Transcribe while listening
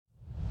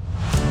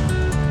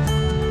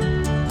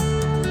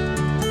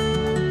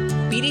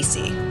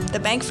BDC, the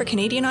Bank for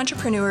Canadian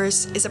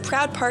Entrepreneurs, is a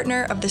proud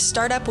partner of the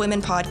Startup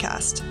Women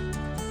podcast.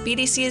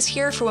 BDC is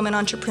here for women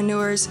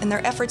entrepreneurs in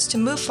their efforts to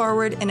move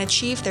forward and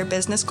achieve their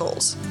business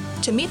goals.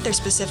 To meet their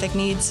specific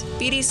needs,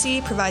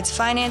 BDC provides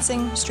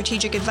financing,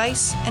 strategic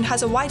advice, and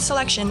has a wide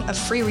selection of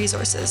free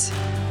resources.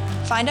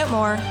 Find out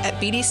more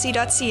at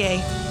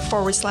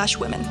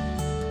bdc.ca/women.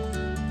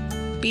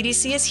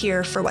 BDC is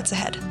here for what's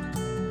ahead.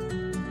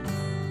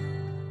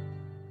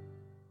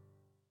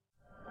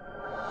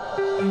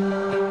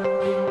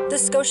 The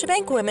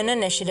Scotiabank Women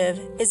Initiative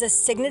is a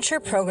signature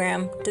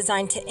program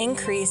designed to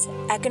increase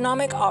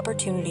economic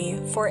opportunity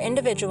for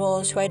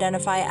individuals who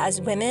identify as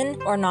women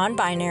or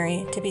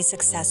non-binary to be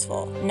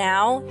successful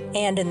now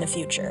and in the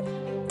future.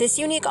 This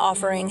unique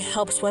offering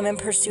helps women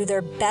pursue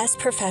their best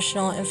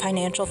professional and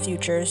financial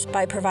futures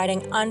by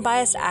providing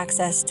unbiased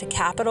access to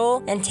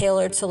capital and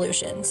tailored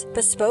solutions,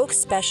 bespoke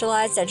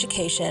specialized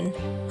education,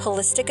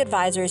 holistic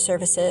advisory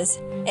services,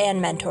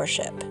 and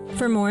mentorship.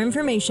 For more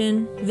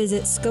information,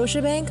 visit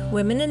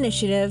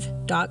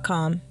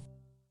scotiabankwomeninitiative.com.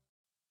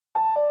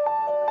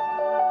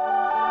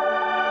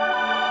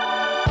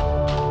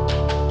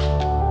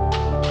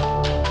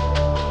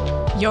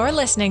 You're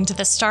listening to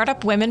the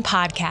Startup Women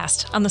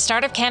Podcast on the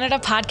Startup Canada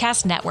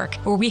Podcast Network,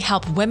 where we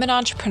help women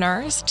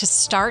entrepreneurs to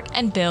start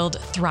and build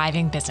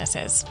thriving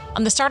businesses.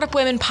 On the Startup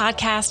Women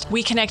Podcast,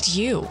 we connect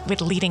you with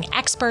leading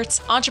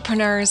experts,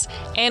 entrepreneurs,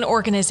 and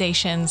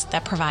organizations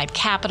that provide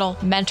capital,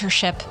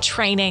 mentorship,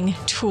 training,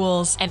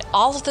 tools, and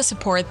all of the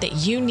support that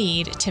you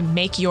need to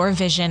make your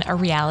vision a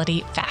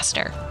reality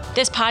faster.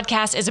 This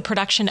podcast is a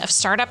production of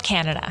Startup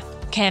Canada,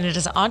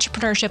 Canada's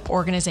entrepreneurship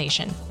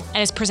organization,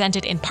 and is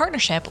presented in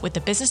partnership with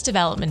the Business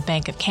Development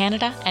Bank of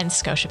Canada and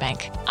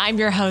Scotiabank. I'm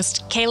your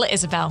host, Kayla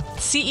Isabelle,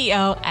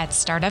 CEO at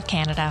Startup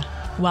Canada.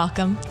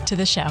 Welcome to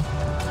the show.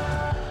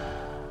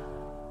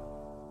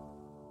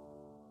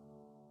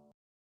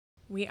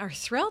 We are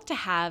thrilled to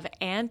have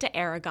Anne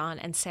d'Aragon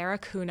and Sarah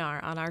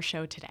Kunar on our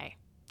show today.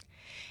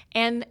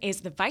 Anne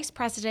is the Vice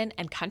President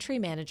and Country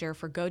Manager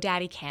for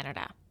GoDaddy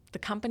Canada, the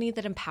company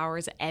that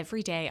empowers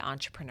everyday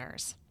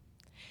entrepreneurs.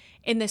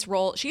 In this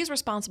role, she is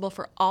responsible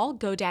for all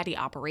GoDaddy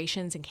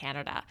operations in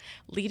Canada,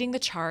 leading the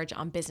charge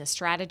on business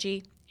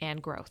strategy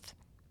and growth.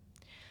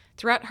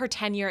 Throughout her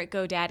tenure at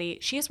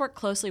GoDaddy, she has worked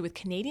closely with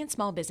Canadian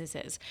small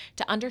businesses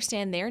to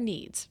understand their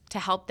needs to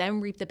help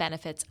them reap the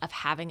benefits of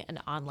having an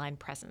online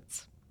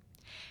presence.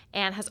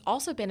 Anne has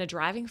also been a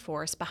driving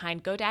force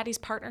behind GoDaddy's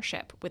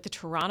partnership with the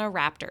Toronto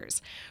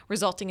Raptors,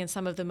 resulting in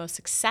some of the most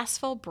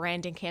successful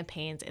branding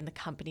campaigns in the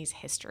company's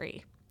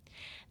history.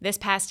 This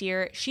past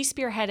year, she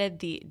spearheaded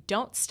the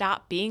Don't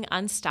Stop Being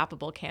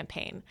Unstoppable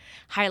campaign,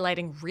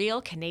 highlighting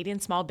real Canadian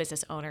small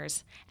business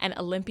owners and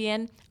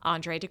Olympian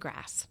Andre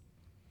DeGrasse.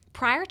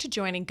 Prior to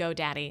joining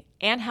GoDaddy,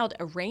 Anne held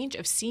a range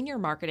of senior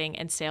marketing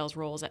and sales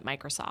roles at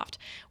Microsoft,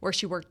 where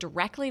she worked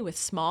directly with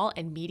small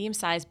and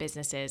medium-sized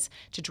businesses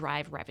to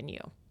drive revenue.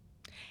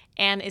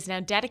 Anne is now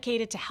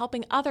dedicated to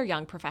helping other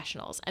young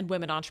professionals and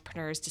women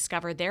entrepreneurs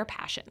discover their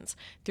passions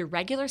through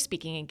regular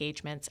speaking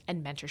engagements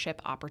and mentorship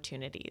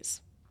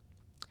opportunities.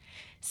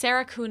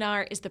 Sarah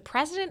Kunar is the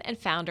president and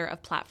founder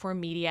of Platform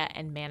Media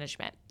and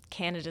Management,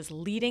 Canada's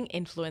leading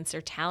influencer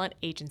talent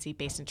agency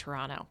based in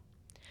Toronto.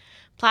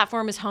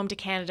 Platform is home to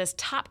Canada's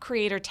top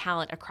creator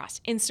talent across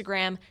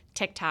Instagram,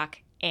 TikTok,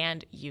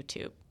 and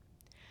YouTube.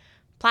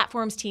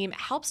 Platform's team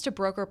helps to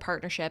broker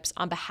partnerships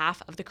on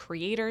behalf of the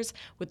creators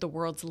with the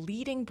world's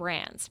leading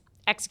brands,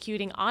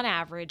 executing on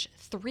average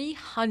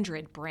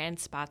 300 brand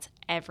spots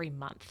every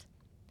month.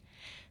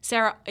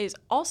 Sarah is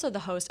also the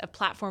host of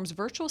Platform's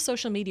virtual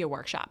social media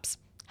workshops,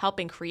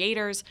 helping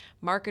creators,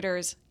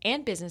 marketers,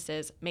 and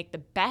businesses make the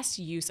best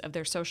use of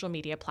their social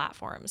media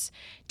platforms,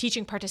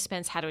 teaching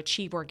participants how to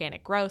achieve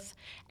organic growth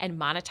and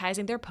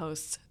monetizing their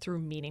posts through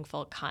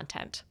meaningful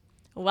content.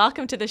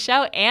 Welcome to the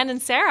show, Anne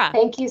and Sarah.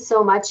 Thank you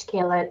so much,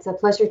 Kayla. It's a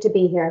pleasure to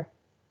be here.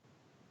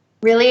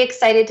 Really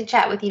excited to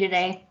chat with you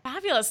today.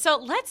 Fabulous. So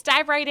let's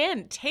dive right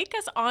in. Take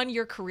us on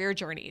your career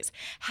journeys.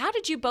 How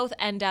did you both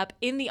end up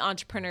in the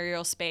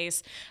entrepreneurial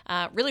space,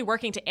 really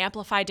working to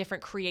amplify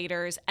different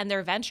creators and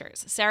their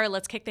ventures? Sarah,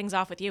 let's kick things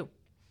off with you.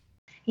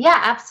 Yeah,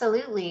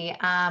 absolutely.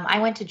 I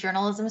went to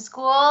journalism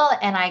school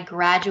and I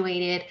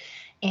graduated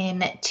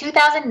in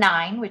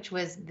 2009, which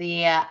was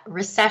the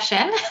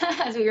recession,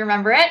 as we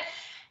remember it.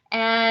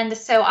 And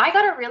so I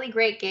got a really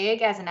great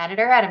gig as an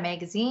editor at a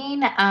magazine,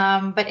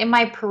 but in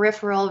my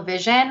peripheral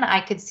vision, I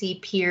could see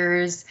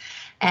peers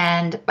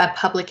and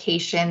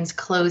publications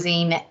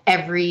closing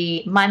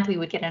every month. We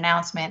would get an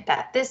announcement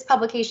that this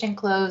publication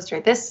closed or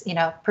this,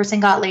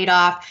 person got laid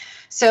off.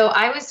 So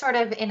I was sort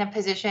of in a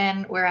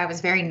position where I was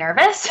very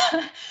nervous.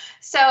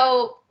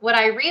 So what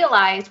I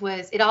realized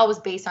was it all was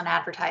based on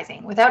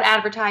advertising. Without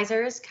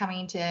advertisers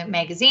coming to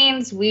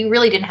magazines, we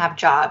really didn't have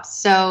jobs.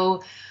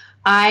 So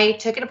I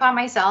took it upon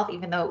myself,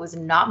 even though it was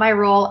not my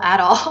role at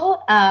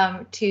all,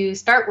 to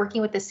start working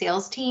with the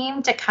sales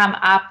team to come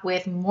up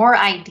with more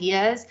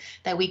ideas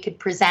that we could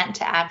present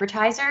to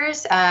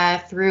advertisers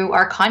through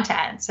our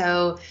content.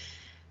 So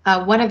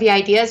one of the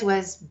ideas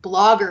was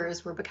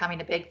bloggers were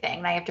becoming a big thing.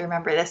 And I have to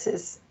remember this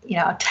is,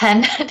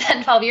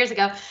 10, 12 years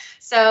ago.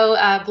 So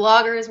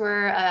bloggers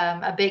were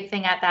a big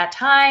thing at that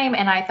time.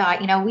 And I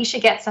thought, we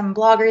should get some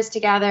bloggers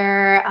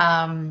together.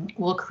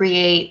 We'll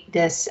create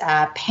this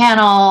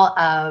panel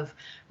of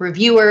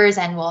reviewers,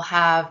 and we'll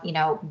have,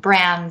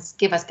 brands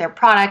give us their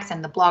products,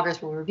 and the bloggers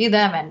will review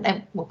them,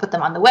 and we'll put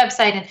them on the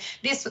website. And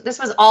this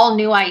was all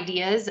new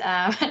ideas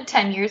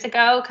 10 years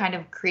ago, kind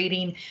of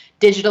creating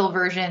digital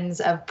versions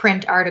of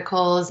print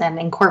articles and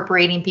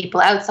incorporating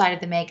people outside of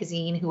the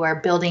magazine who are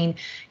building,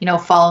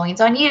 followings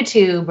on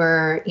YouTube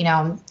or,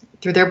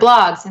 through their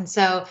blogs. And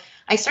so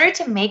I started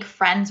to make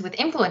friends with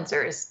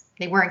influencers.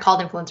 They weren't called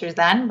influencers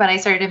then, but I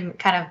started to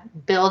kind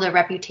of build a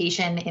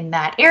reputation in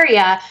that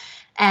area.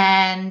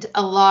 And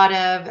a lot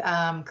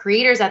of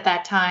creators at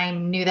that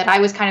time knew that I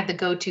was kind of the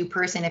go-to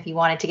person if you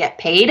wanted to get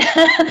paid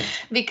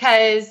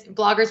because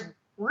bloggers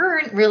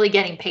weren't really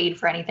getting paid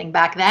for anything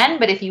back then.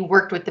 But if you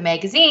worked with the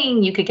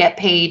magazine, you could get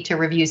paid to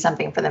review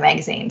something for the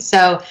magazine.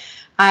 So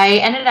I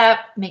ended up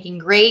making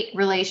great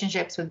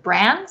relationships with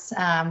brands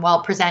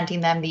while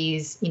presenting them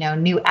these,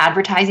 new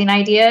advertising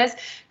ideas,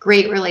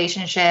 great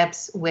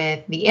relationships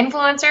with the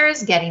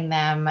influencers, getting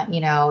them,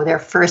 their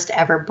first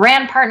ever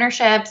brand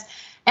partnerships.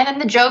 And then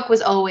the joke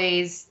was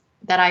always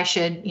that I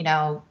should,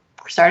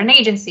 start an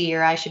agency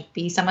or I should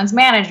be someone's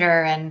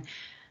manager. And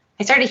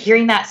I started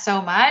hearing that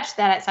so much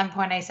that at some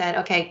point I said,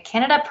 okay,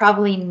 Canada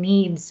probably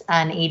needs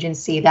an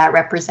agency that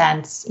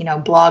represents,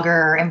 blogger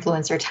or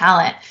influencer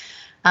talent.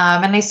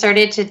 And I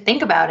started to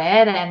think about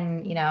it,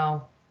 and,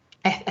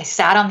 I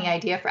sat on the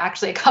idea for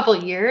actually a couple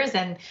of years.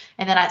 And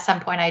then at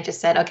some point I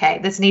just said, okay,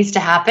 this needs to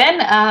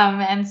happen.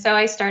 And so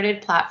I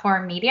started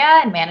Platform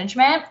Media and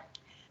Management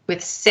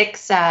with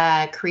 6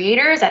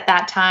 creators. At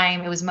that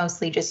time, it was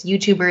mostly just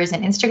YouTubers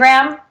and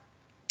Instagram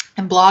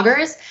and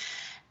bloggers.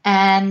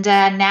 And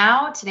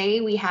now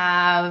today we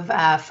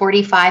have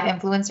 45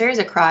 influencers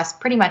across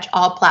pretty much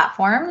all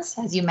platforms,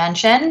 as you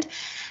mentioned.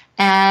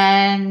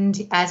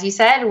 And as you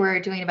said, we're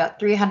doing about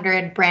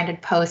 300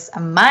 branded posts a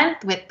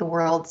month with the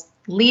world's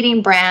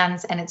leading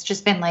brands. And it's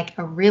just been like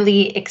a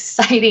really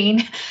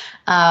exciting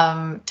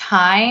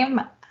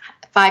time.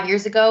 5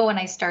 years ago when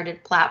I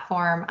started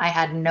Platform, I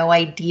had no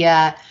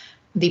idea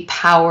the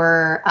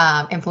power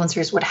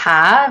influencers would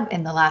have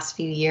in the last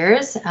few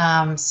years.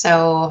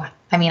 So,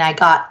 I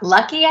got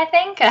lucky, I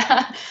think,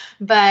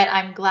 but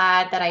I'm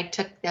glad that I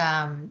took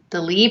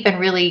the leap and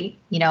really,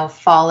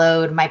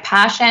 followed my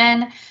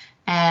passion,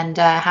 and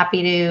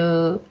happy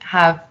to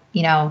have,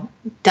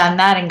 done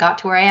that and got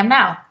to where I am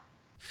now.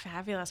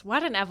 Fabulous.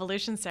 What an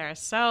evolution, Sarah.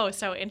 So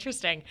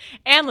interesting.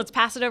 And let's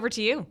pass it over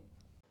to you.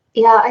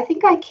 Yeah, I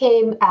think I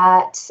came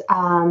at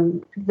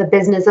the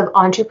business of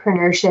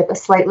entrepreneurship a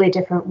slightly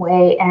different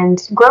way.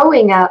 And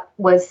growing up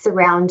was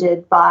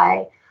surrounded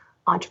by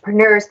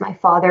entrepreneurs. My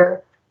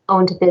father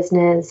owned a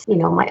business.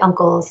 My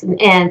uncles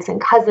and aunts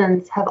and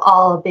cousins have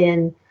all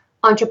been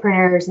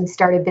entrepreneurs and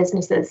started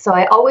businesses. So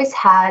I always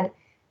had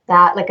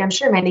that, like I'm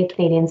sure many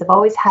Canadians have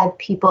always had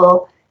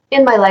people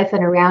in my life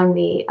and around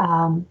me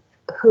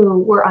who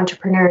were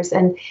entrepreneurs.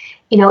 And,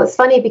 it's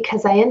funny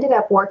because I ended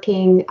up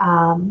working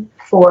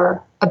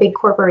for a big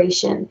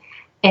corporation.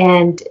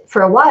 And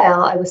for a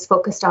while, I was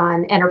focused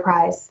on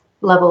enterprise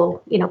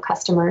level,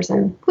 customers,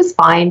 and was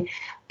fine.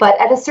 But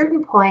at a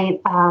certain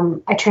point,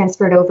 I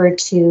transferred over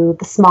to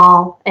the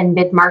small and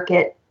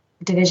mid-market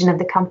division of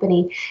the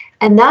company.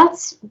 And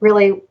that's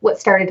really what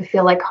started to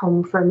feel like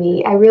home for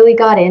me. I really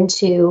got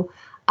into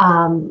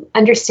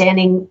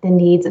understanding the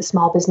needs of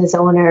small business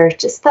owners,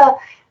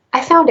 I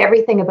found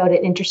everything about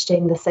it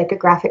interesting, the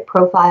psychographic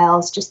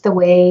profiles, just the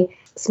way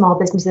small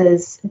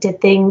businesses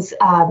did things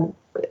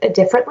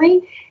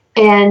differently.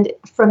 And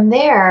from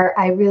there,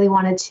 I really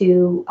wanted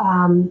to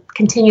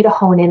continue to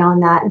hone in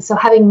on that. And so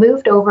having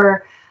moved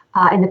over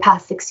in the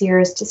past 6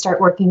 years to start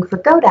working for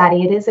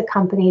GoDaddy, it is a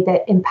company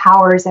that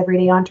empowers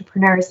everyday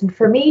entrepreneurs. And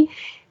for me,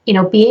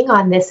 being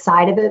on this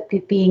side of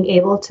it, being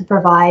able to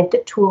provide the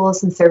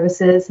tools and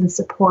services and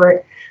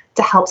support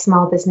to help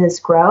small business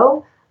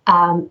grow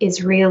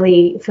is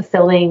really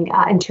fulfilling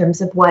in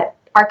terms of what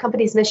our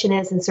company's mission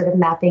is, and sort of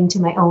mapping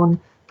to my own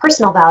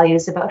personal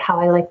values about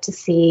how I like to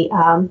see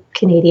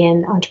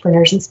Canadian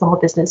entrepreneurs and small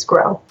business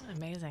grow.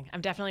 Amazing.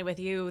 I'm definitely with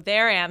you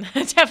there, Anne.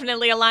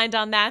 Definitely aligned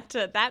on that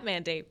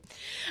mandate.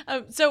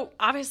 So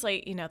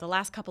obviously, the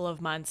last couple of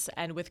months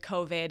and with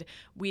COVID,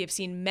 we have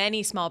seen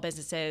many small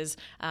businesses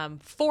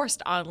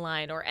forced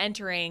online or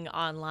entering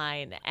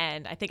online.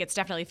 And I think it's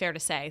definitely fair to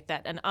say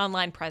that an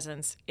online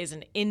presence is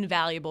an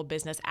invaluable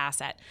business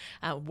asset,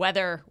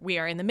 whether we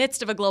are in the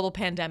midst of a global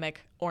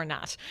pandemic or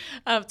not.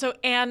 So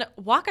Anne,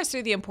 walk us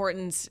through the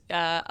importance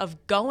of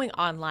going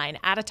online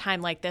at a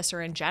time like this,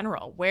 or in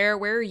general. Where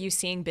are you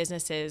seeing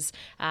businesses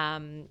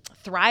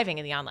thriving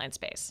in the online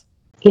space?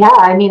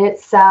 Yeah,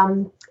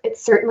 it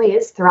certainly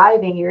is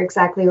thriving. You're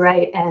exactly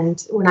right.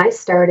 And when I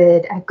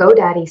started at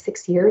GoDaddy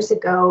 6 years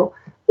ago,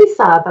 we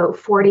saw about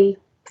 42%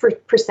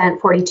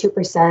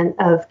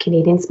 of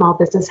Canadian small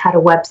business had a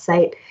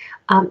website.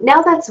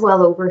 Now that's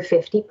well over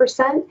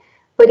 50%.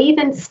 But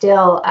even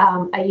still,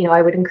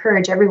 I would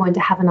encourage everyone to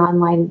have an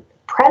online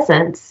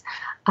presence.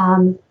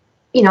 A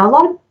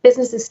lot of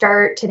businesses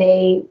start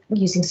today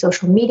using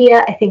social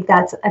media. I think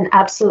that's an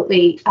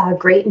absolutely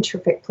great and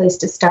terrific place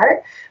to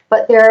start.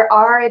 But there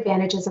are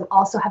advantages of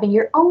also having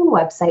your own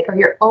website or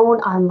your own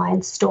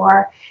online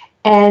store.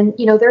 And,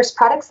 there's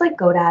products like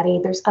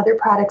GoDaddy, there's other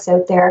products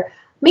out there.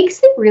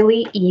 Makes it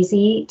really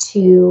easy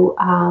to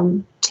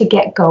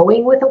get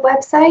going with a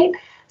website.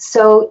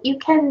 So you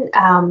can,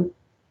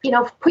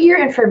 put your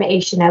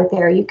information out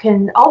there. You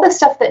can, all the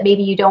stuff that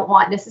maybe you don't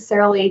want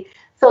necessarily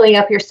filling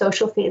up your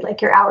social feed, like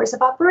your hours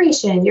of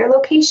operation, your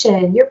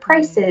location, your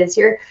prices,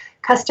 your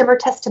customer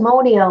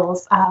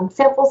testimonials,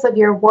 samples of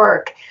your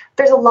work.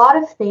 There's a lot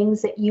of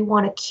things that you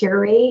want to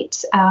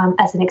curate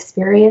as an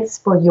experience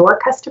for your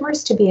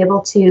customers to be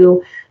able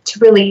to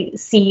really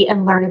see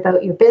and learn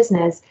about your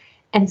business.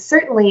 And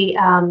certainly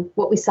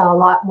what we saw a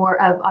lot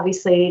more of,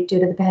 obviously, due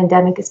to the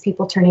pandemic, is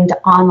people turning to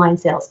online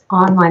sales,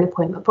 online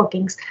appointment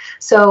bookings.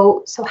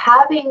 So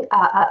having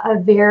a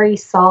very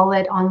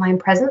solid online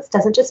presence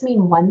doesn't just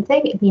mean one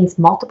thing, it means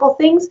multiple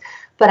things.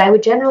 But I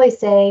would generally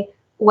say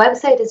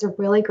website is a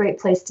really great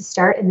place to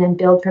start and then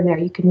build from there.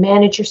 You can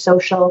manage your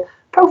social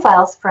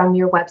profiles from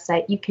your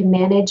website. You can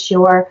manage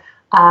your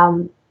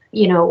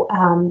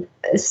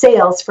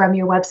sales from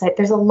your website.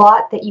 There's a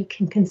lot that you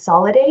can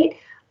consolidate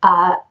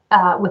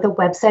with a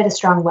website, a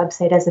strong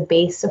website as a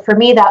base. So for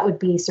me, that would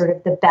be sort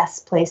of the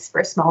best place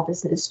for a small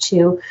business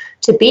to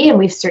be. And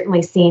we've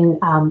certainly seen,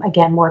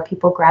 again, more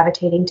people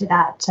gravitating to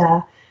that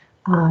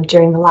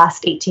during the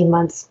last 18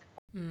 months.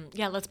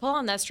 Yeah, let's pull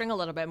on that string a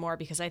little bit more,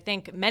 because I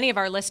think many of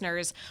our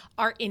listeners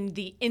are in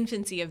the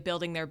infancy of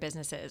building their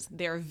businesses.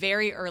 They're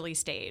very early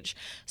stage.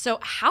 So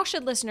how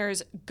should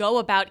listeners go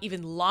about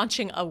even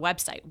launching a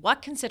website?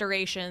 What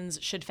considerations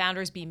should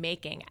founders be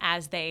making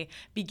as they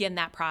begin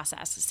that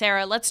process?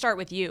 Sarah, let's start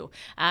with you.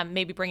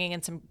 Maybe bringing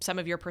in some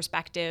of your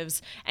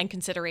perspectives and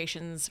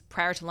considerations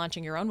prior to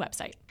launching your own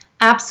website.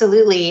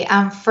 Absolutely.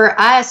 For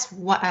us,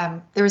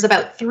 there was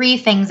about 3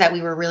 things that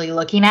we were really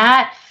looking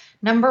at.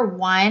 Number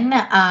one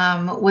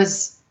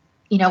was,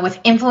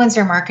 with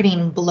influencer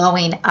marketing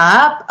blowing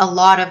up, a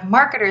lot of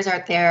marketers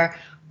out there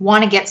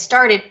want to get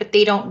started, but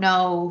they don't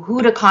know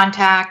who to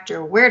contact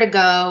or where to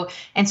go.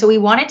 And so we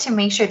wanted to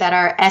make sure that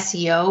our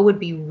SEO would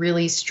be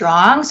really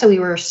strong, so we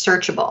were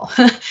searchable.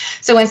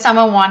 So when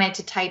someone wanted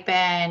to type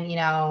in,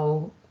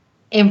 how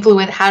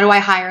do I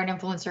hire an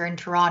influencer in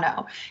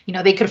Toronto?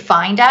 They could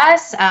find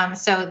us.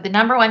 So the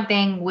number one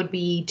thing would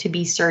be to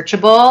be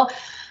searchable.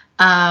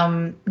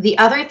 The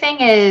other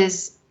thing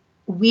is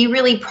we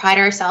really pride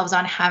ourselves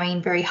on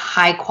having very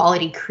high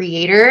quality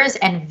creators,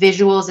 and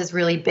visuals is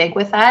really big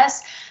with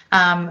us.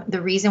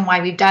 The reason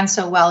why we've done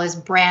so well is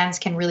brands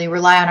can really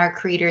rely on our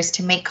creators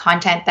to make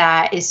content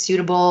that is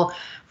suitable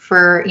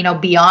for,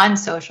 beyond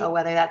social,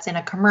 whether that's in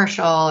a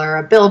commercial or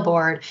a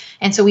billboard.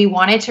 And so we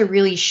wanted to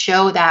really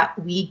show that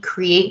we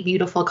create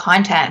beautiful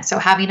content. So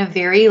having a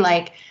very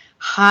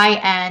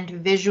high-end,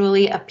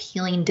 visually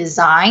appealing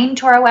design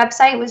to our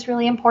website was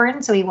really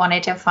important. So we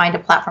wanted to find a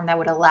platform that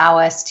would allow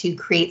us to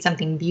create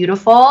something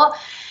beautiful.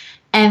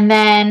 And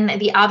then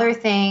the other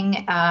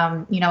thing,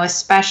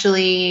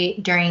 especially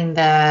during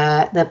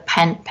the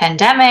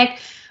pandemic,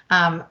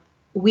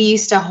 we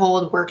used to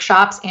hold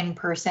workshops in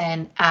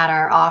person at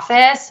our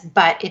office,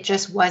 but it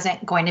just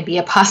wasn't going to be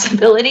a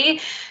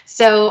possibility.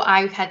 So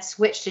I had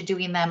switched to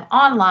doing them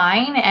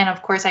online. And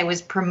of course, I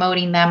was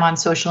promoting them on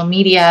social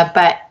media,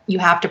 but you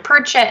have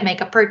to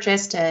make a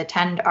purchase to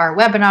attend our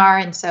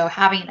webinar. And so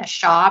having a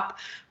shop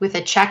with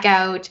a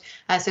checkout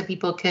so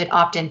people could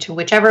opt into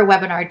whichever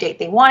webinar date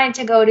they wanted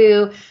to go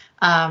to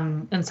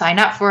and sign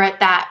up for it,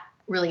 that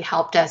really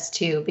helped us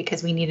too,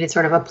 because we needed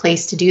sort of a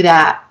place to do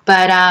that.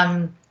 But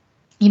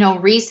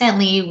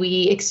recently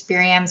we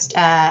experienced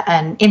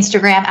an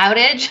Instagram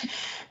outage,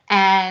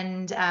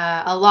 and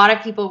a lot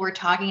of people were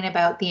talking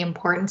about the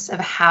importance of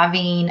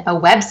having a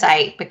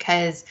website,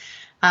 because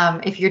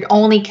if you're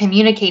only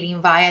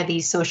communicating via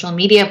these social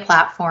media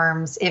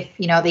platforms, if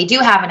they do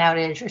have an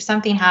outage or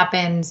something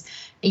happens,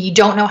 you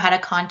don't know how to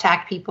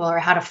contact people or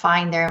how to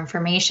find their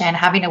information,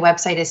 having a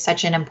website is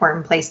such an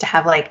important place to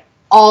have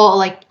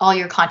all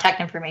your contact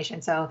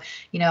information. So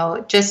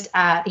just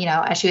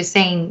as she was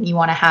saying, you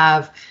want to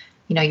have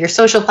your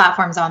social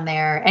platforms on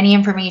there, any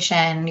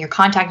information, your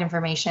contact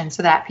information,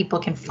 so that people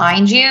can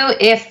find you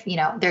if,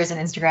 there's an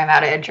Instagram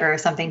outage or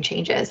something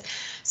changes.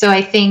 So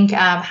I think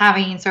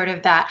having sort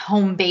of that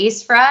home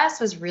base for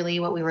us was really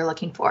what we were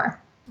looking for.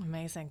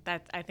 Amazing.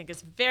 That, I think,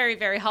 is very,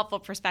 very helpful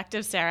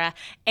perspective, Sarah.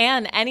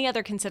 And any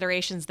other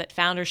considerations that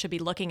founders should be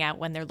looking at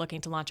when they're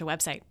looking to launch a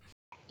website?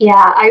 Yeah,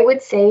 I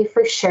would say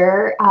for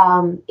sure,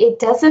 it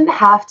doesn't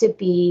have to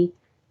be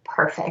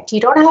perfect. You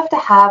don't have to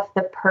have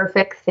the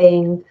perfect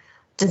thing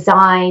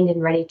designed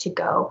and ready to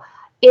go.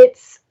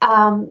 It's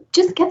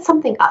just get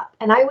something up.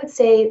 And I would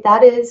say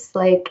that is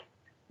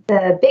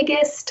The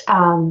biggest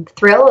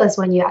thrill is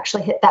when you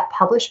actually hit that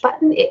publish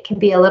button. It can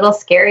be a little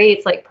scary.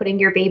 It's like putting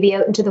your baby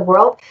out into the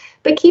world.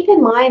 But keep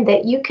in mind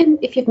that you can,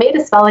 if you've made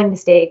a spelling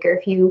mistake or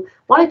if you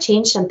want to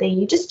change something,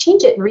 you just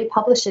change it and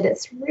republish it.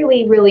 It's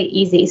really, really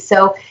easy.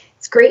 So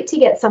it's great to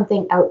get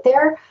something out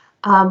there.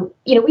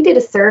 We did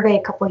a survey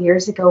a couple of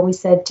years ago and we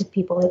said to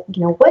people,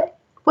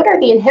 what are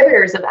the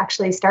inhibitors of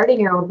actually starting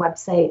your own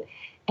website?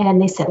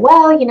 And they said,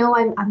 well,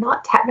 I'm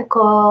not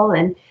technical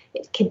and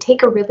it can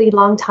take a really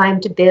long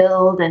time to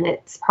build and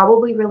it's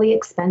probably really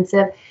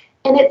expensive.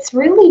 And it's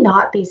really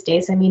not these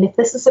days. I mean, if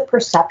this is a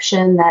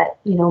perception that,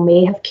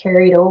 may have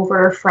carried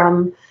over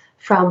from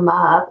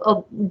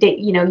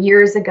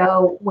years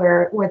ago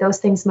where those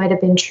things might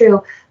have been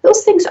true,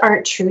 those things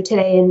aren't true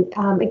today.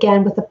 And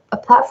again, with a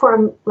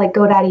platform like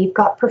GoDaddy, you've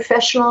got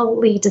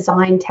professionally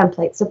designed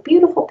templates, so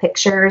beautiful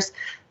pictures,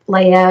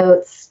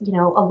 layouts, a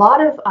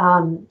lot of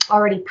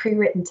already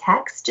pre-written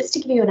text, just to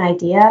give you an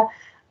idea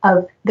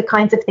of the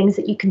kinds of things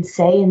that you can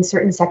say in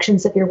certain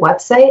sections of your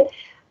website.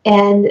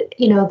 And,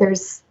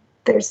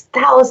 there's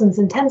thousands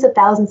and tens of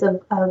thousands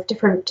of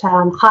different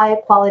high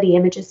quality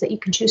images that you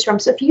can choose from.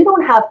 So if you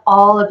don't have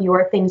all of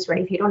your things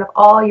ready, if you don't have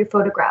all your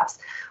photographs,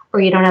 or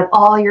you don't have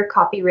all your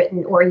copy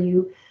written, or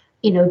you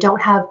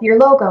don't have your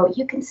logo,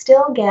 you can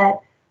still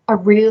get a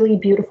really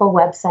beautiful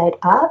website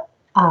up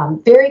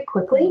very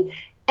quickly.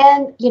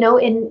 And,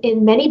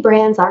 in many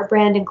brands, our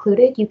brand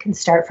included, you can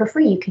start for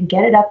free. You can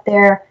get it up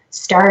there,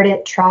 start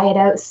it, try it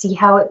out, see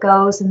how it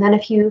goes. And then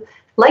if you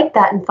like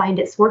that and find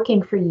it's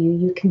working for you,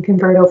 you can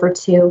convert over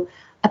to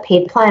a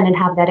paid plan and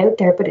have that out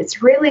there. But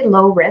it's really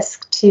low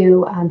risk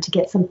to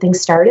get something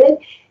started.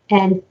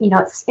 And,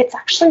 it's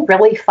actually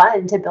really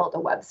fun to build a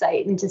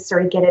website and just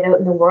sort of get it out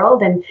in the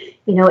world. And,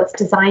 it's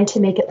designed to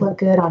make it look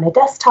good on a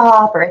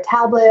desktop or a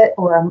tablet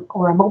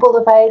or a mobile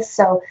device.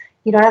 So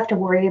you don't have to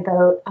worry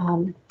about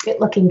it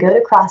looking good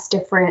across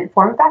different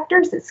form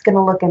factors. It's going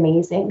to look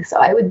amazing. So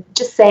I would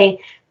just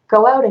say,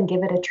 go out and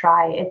give it a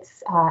try.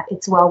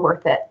 It's well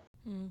worth it.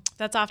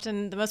 That's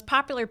often the most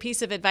popular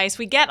piece of advice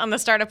we get on the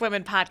Startup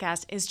Women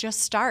podcast is just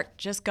start,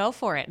 just go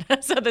for it.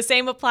 So the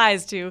same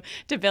applies to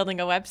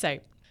building a website.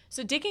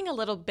 So digging a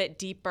little bit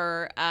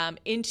deeper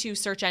into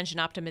search engine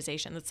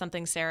optimization, that's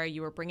something, Sarah,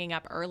 you were bringing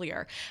up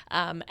earlier.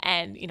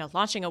 And,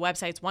 launching a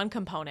website is one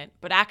component,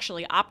 but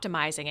actually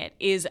optimizing it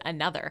is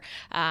another.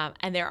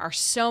 And there are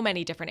so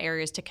many different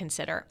areas to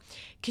consider.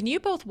 Can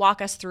you both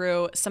walk us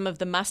through some of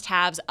the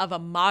must-haves of a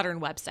modern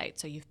website?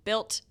 So you've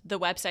built the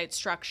website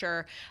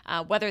structure,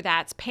 whether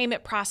that's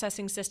payment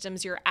processing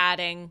systems you're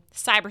adding,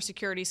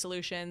 cybersecurity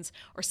solutions,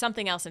 or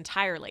something else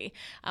entirely.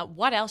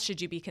 What else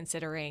should you be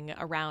considering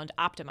around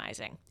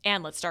optimizing?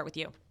 Anne, let's start with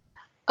you.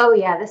 Oh,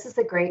 yeah, this is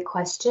a great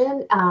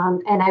question.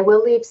 And I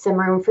will leave some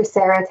room for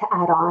Sarah to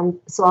add on.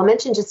 So I'll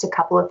mention just a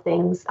couple of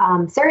things.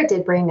 Sarah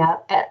did bring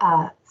up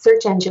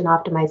search engine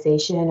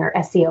optimization or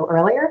SEO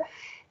earlier.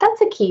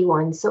 That's a key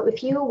one. So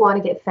if you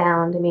want to get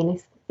found, I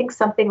think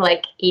something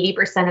like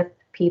 80% of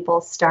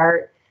people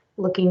start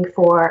looking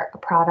for a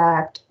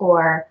product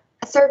or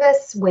a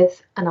service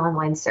with an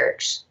online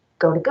search.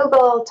 Go to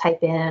Google,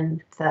 type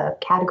in the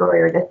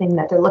category or the thing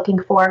that they're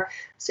looking for.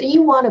 So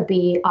you want to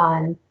be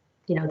on,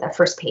 the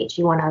first page.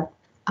 You want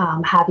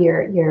to have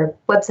your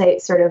website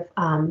sort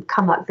of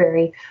come up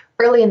very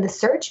early in the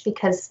search,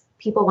 because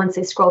people, once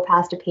they scroll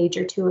past a page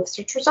or two of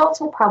search results,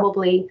 will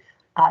probably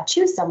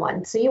choose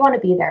someone. So you want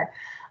to be there.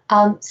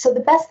 So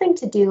the best thing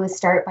to do is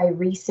start by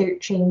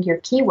researching your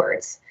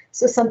keywords.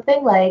 So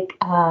something like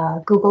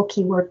Google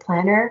Keyword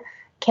Planner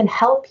can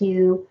help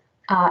you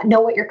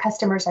know what your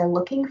customers are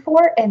looking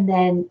for, and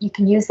then you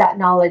can use that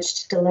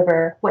knowledge to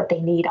deliver what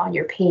they need on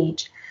your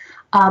page.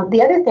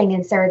 The other thing,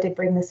 and Sarah did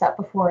bring this up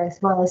before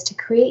as well, is to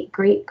create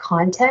great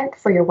content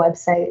for your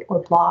website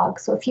or blog.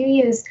 So if you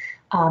use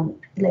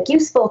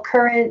useful,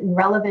 current, and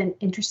relevant,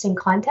 interesting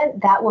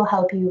content, that will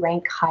help you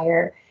rank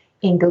higher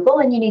in Google,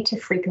 and you need to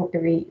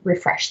frequently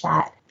refresh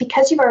that.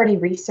 Because you've already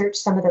researched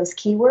some of those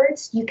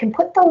keywords, you can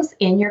put those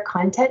in your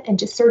content and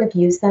just sort of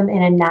use them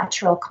in a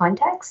natural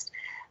context,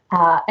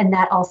 and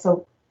that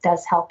also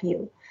does help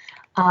you.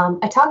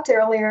 I talked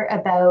earlier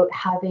about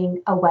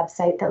having a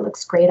website that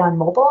looks great on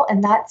mobile,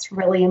 and that's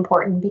really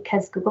important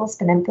because Google's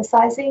been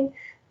emphasizing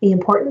the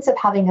importance of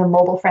having a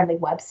mobile-friendly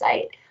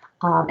website,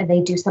 and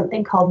they do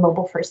something called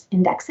mobile-first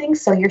indexing,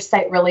 so your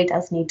site really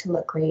does need to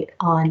look great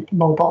on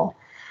mobile.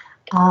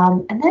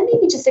 And then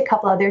maybe just a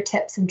couple other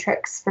tips and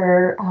tricks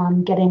for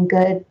getting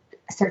good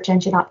search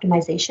engine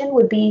optimization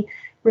would be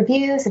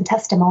reviews and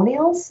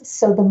testimonials.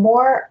 So the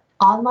more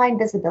online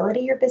visibility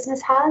your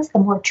business has, the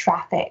more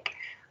traffic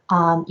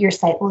your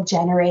site will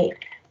generate.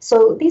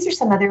 So these are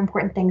some other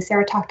important things.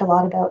 Sarah talked a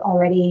lot about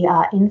already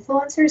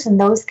influencers, and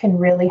those can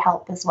really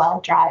help as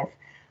well drive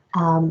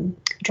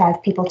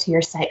people to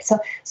your site. So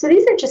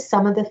these are just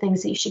some of the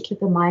things that you should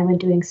keep in mind when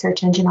doing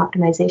search engine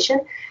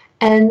optimization.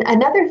 And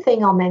another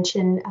thing I'll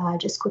mention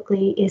just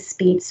quickly is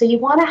speed. So you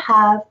want to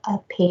have a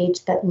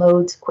page that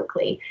loads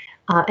quickly.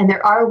 And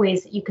there are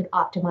ways that you can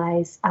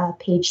optimize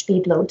page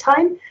speed load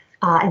time.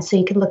 And so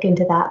you can look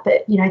into that.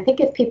 But, I think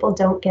if people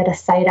don't get a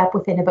site up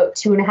within about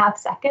 2.5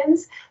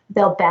 seconds,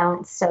 they'll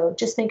bounce. So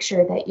just make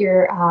sure that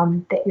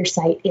your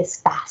site is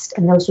fast.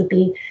 And those would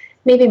be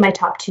maybe my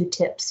top 2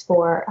 tips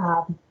for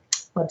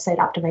website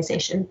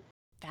optimization.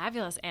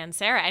 Fabulous. And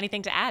Sarah,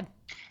 anything to add?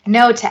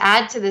 No, to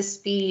add to the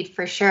speed,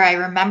 for sure. I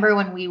remember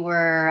when we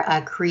were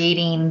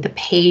creating the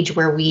page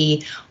where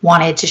we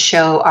wanted to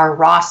show our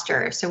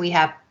roster. So we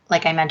have,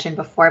 like I mentioned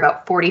before,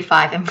 about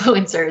 45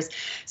 influencers.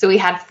 So we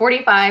had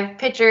 45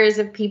 pictures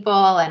of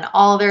people and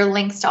all their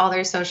links to all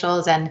their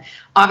socials. And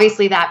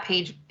obviously that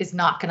page is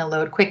not going to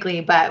load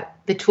quickly, but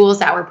the tools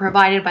that were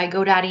provided by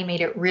GoDaddy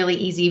made it really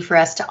easy for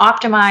us to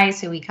optimize.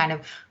 So we kind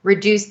of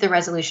reduced the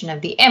resolution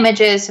of the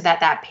images so that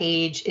that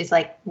page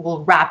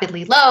will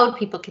rapidly load.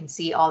 People can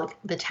see all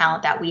the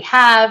talent that we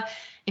have,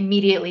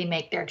 immediately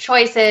make their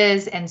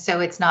choices. And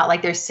so it's not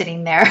like they're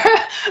sitting there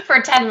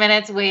for 10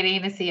 minutes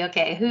waiting to see,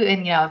 okay, who,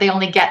 and they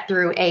only get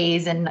through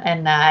A's and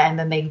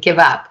then they give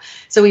up.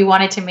 So we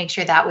wanted to make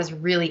sure that was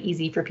really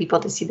easy for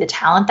people to see the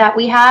talent that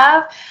we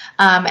have.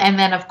 And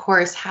then of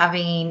course,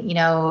 having,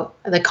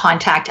 the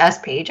contact us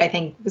page, I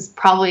think was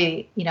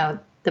probably,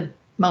 the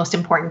most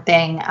important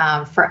thing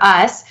for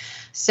us.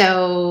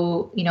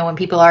 So, when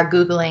people are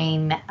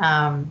Googling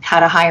how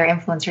to hire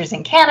influencers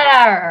in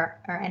Canada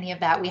or any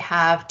of that, we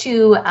have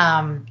 2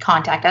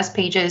 contact us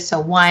pages. So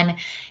one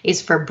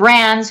is for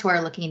brands who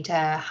are looking to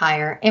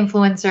hire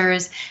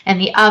influencers, and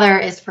the other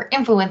is for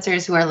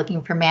influencers who are looking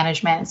for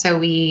management. So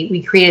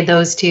we created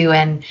those 2,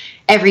 and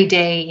every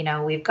day,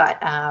 we've got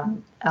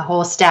a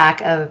whole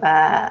stack of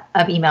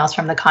emails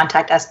from the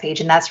contact us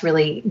page, and that's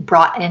really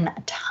brought in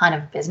a ton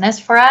of business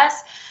for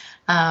us.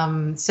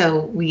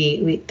 So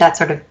we that's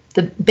sort of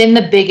been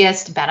the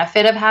biggest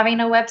benefit of having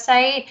a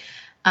website.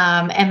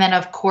 And then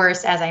of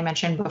course, as I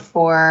mentioned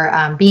before,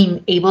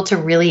 being able to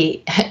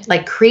really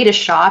create a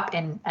shop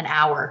in an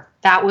hour,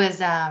 that was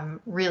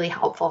really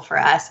helpful for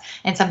us,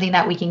 and something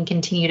that we can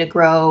continue to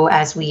grow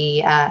as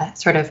we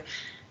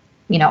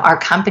our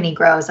company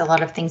grows. A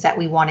lot of things that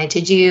we wanted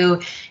to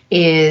do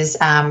is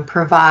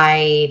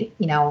provide,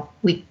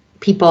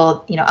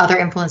 people, other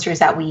influencers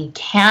that we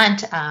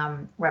can't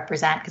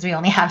represent because we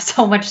only have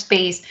so much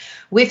space,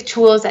 with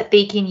tools that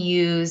they can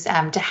use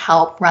to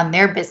help run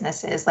their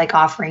businesses, like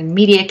offering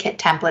media kit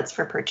templates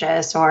for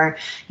purchase, or,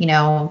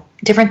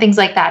 different things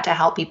like that to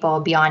help people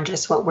beyond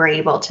just what we're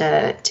able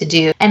to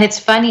do. And it's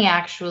funny,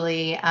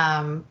 actually,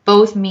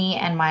 both me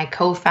and my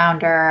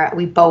co-founder,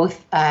 we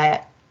both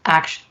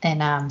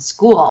in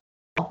school,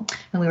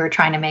 when we were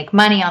trying to make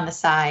money on the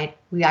side,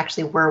 we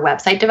actually were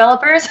website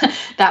developers.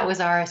 That was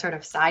our sort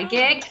of side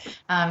gig.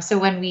 So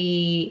when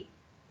we,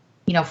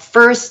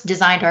 first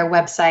designed our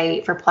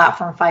website for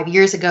Platform 5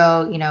 years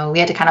ago, we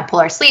had to kind of pull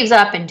our sleeves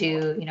up and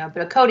do, a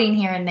bit of coding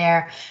here and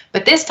there.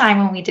 But this time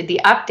when we did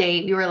the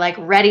update, we were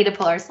ready to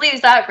pull our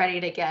sleeves up, ready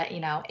to get,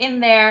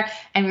 in there.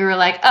 And we were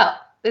like, oh,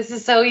 this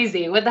is so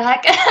easy. What the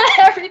heck?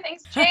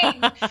 Everything's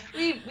changed.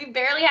 We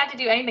barely had to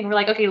do anything. We're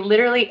like, okay,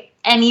 literally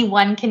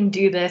anyone can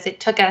do this. It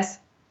took us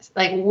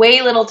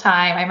way little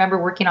time. I remember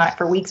working on it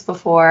for weeks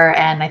before,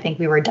 and I think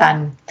we were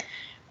done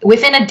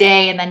within a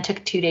day, and then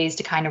took 2 days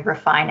to kind of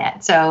refine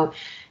it. So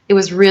it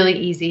was really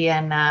easy,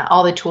 and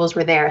all the tools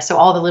were there. So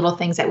all the little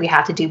things that we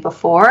had to do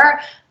before,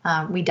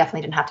 we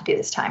definitely didn't have to do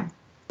this time.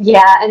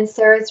 Yeah, and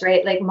Sarah's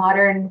right.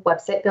 Modern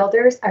website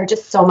builders are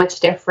just so much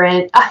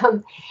different.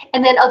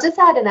 And then I'll just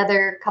add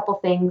another couple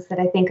things that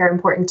I think are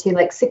important too,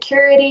 like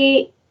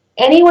security.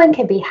 Anyone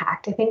can be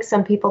hacked. I think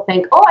some people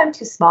think, oh, I'm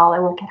too small, I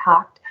won't get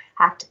hacked.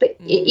 But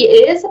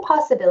it is a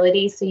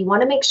possibility. So you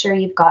want to make sure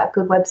you've got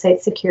good website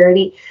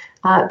security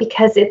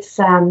because it's,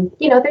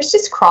 there's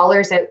just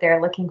crawlers out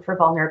there looking for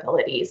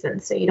vulnerabilities.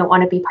 And so you don't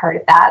want to be part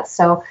of that.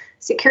 So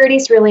security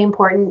is really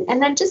important. And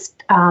then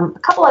just a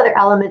couple other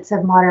elements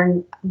of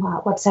modern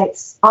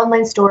websites.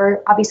 Online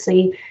store,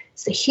 obviously,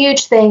 it's a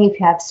huge thing if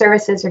you have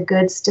services or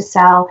goods to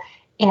sell.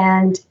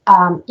 And,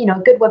 a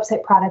good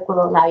website product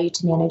will allow you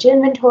to manage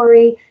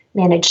inventory,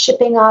 manage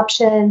shipping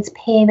options,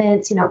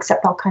 payments,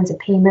 accept all kinds of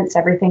payments,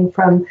 everything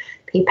from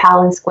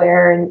PayPal and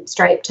Square and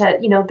Stripe to,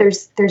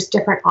 there's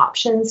different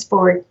options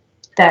for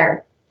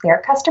their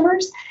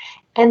customers.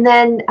 And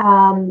then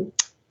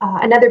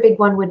another big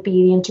one would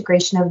be the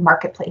integration of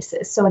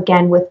marketplaces. So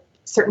again, with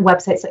certain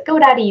websites like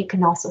GoDaddy, you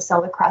can also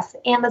sell across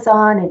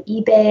Amazon and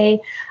eBay.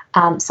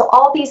 So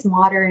all these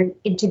modern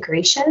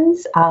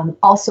integrations,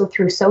 also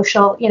through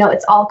social,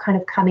 it's all kind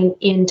of coming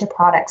into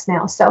products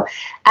now. So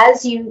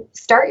as you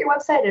start your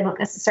website, I don't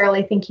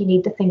necessarily think you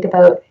need to think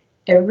about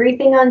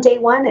everything on day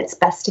one. It's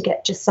best to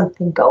get just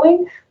something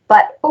going.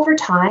 But over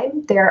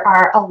time, there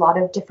are a lot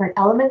of different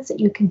elements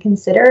that you can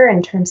consider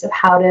in terms of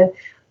how to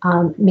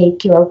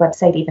make your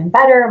website even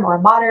better, more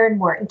modern,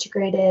 more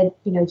integrated,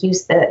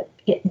 use the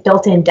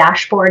built-in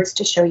dashboards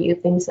to show you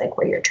things like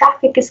where your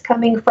traffic is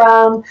coming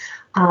from,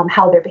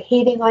 how they're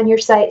behaving on your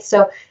site.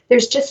 So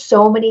there's just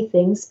so many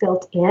things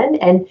built in.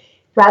 And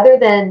rather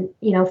than,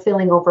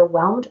 feeling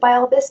overwhelmed by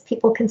all this,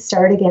 people can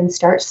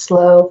start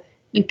slow,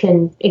 you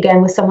can,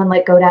 again, with someone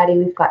like GoDaddy,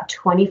 we've got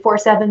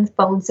 24/7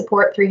 phone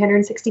support,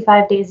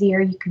 365 days a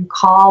year. You can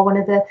call one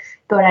of the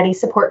GoDaddy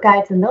support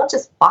guides and they'll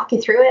just walk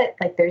you through it.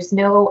 Like there's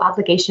no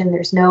obligation,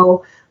 there's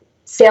no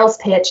sales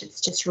pitch. It's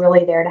just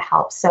really there to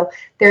help. So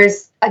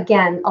there's,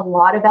 again, a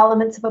lot of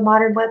elements of a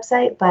modern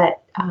website,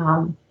 but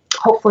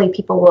hopefully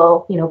people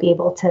will, be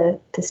able to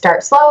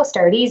start slow,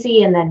 start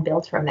easy, and then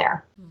build from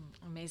there.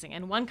 Amazing.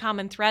 And one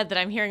common thread that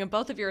I'm hearing in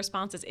both of your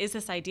responses is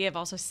this idea of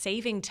also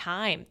saving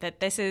time, that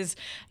this is,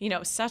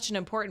 such an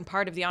important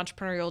part of the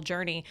entrepreneurial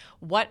journey.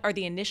 What are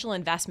the initial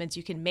investments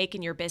you can make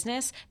in your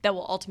business that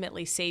will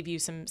ultimately save you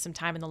some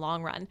time in the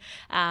long run?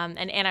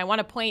 And I want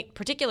to point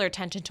particular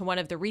attention to one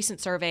of the recent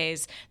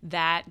surveys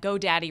that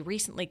GoDaddy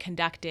recently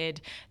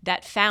conducted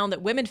that found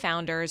that women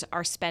founders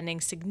are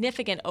spending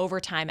significant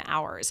overtime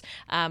hours,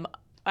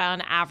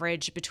 on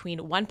average between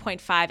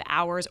 1.5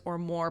 hours or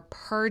more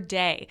per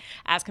day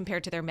as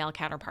compared to their male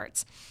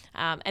counterparts.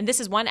 And this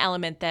is one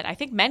element that I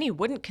think many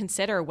wouldn't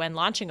consider when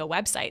launching a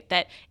website,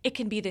 that it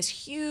can be this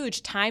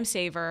huge time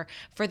saver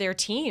for their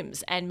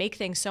teams and make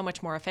things so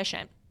much more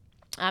efficient.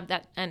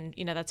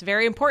 That's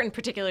very important,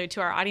 particularly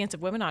to our audience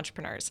of women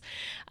entrepreneurs.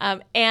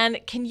 And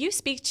can you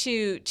speak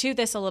to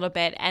this a little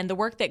bit and the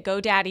work that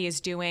GoDaddy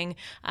is doing,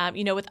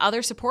 with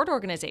other support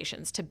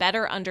organizations to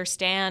better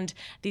understand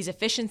these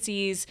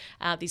efficiencies,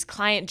 these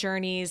client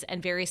journeys,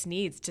 and various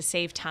needs to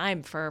save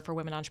time for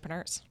women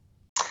entrepreneurs?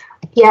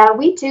 Yeah,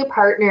 we do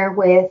partner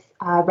with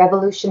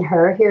Revolution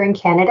Her here in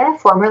Canada,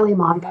 formerly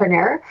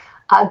Mompreneur.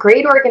 A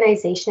great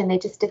organization. They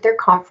just did their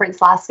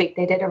conference last week.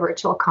 They did a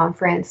virtual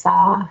conference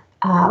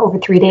over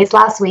 3 days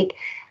last week,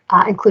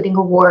 including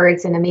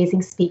awards and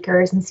amazing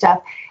speakers and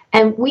stuff.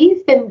 And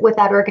we've been with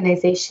that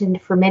organization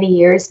for many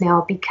years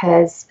now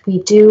because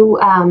we do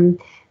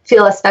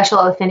feel a special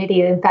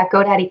affinity. In fact,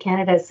 GoDaddy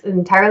Canada is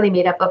entirely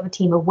made up of a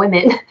team of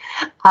women.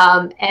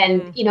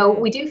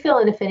 We do feel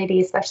an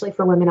affinity, especially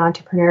for women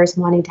entrepreneurs,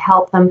 wanting to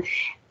help them.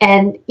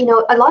 And,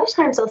 a lot of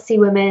times I'll see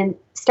women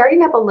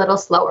starting up a little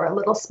slower, a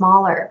little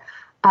smaller.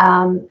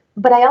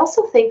 But I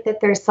also think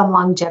that there's some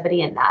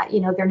longevity in that.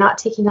 They're not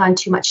taking on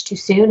too much too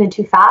soon and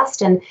too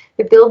fast, and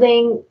they're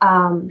building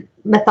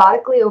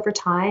methodically over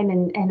time.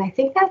 And I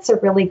think that's a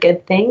really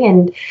good thing.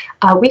 And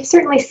we've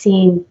certainly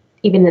seen,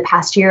 even the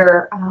past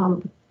year,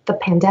 the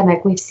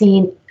pandemic, we've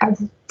seen a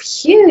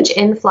huge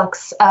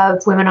influx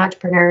of women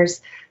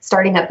entrepreneurs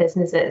starting up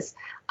businesses.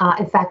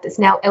 In fact, it's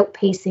now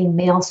outpacing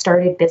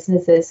male-started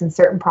businesses in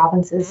certain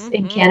provinces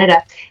in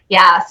Canada.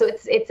 Yeah, so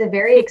it's a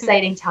very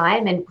exciting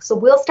time, and so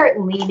we'll start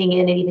leaning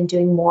in and even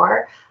doing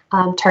more,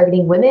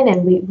 targeting women.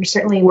 And we're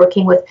certainly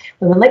working with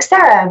women like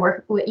Sarah and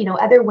work with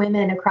other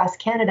women across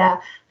Canada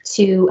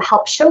to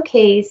help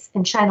showcase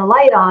and shine a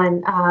light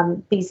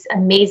on these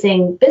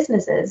amazing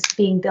businesses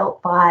being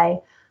built by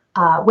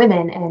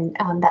women,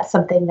 and that's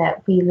something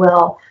that we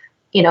will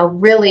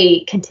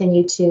really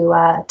continue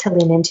to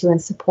lean into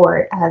and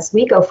support as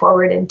we go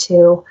forward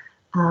into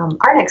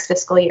our next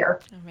fiscal year.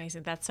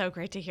 Amazing. That's so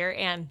great to hear.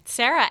 And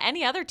Sarah,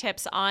 any other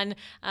tips on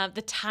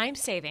the time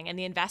saving and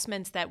the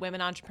investments that women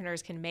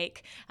entrepreneurs can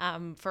make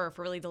for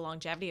really the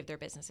longevity of their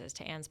businesses,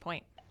 to Anne's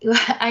point?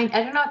 I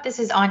don't know if this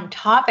is on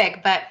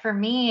topic, but for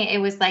me, it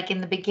was like in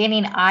the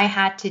beginning, I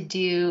had to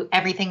do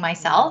everything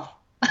myself.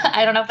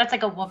 I don't know if that's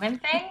like a woman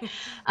thing,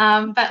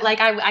 but like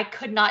I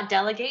could not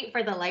delegate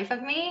for the life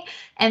of me.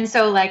 And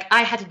so like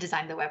I had to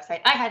design the website.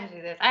 I had to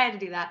do this. I had to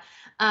do that.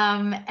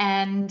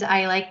 And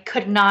I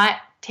could not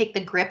take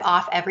the grip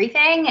off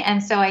everything.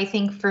 And so I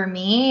think for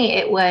me,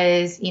 it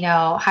was,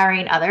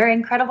 hiring other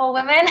incredible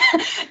women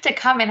to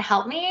come and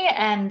help me,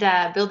 and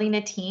building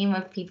a team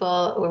of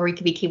people where we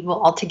could be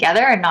capable all together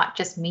and not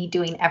just me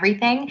doing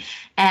everything.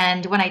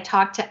 And when I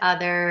talk to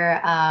other,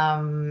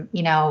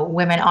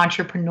 women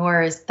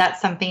entrepreneurs,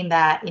 that's something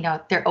that,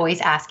 they're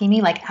always asking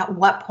me, like, at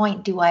what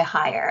point do I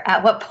hire?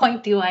 At what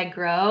point do I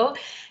grow?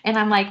 And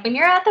I'm like, when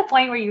you're at the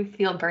point where you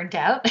feel burnt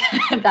out,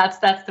 that's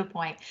the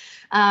point.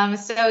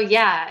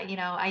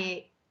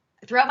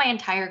 Throughout my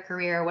entire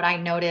career, what I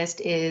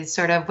noticed is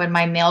sort of when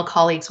my male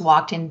colleagues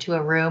walked into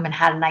a room and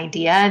had an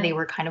idea, they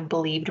were kind of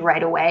believed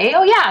right away.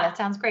 Oh yeah, that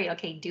sounds great.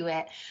 Okay, do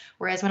it.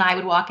 Whereas when I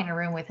would walk in a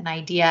room with an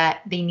idea,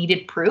 they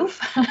needed proof.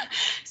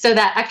 So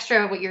that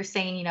extra, what you're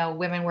saying,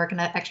 women work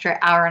an extra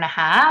hour and a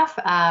half,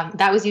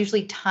 that was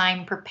usually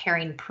time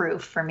preparing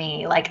proof for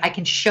me. Like, I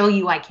can show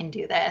you I can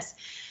do this.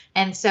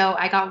 And so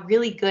I got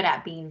really good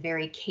at being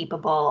very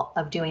capable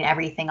of doing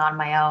everything on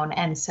my own.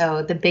 And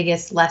so the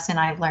biggest lesson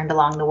I've learned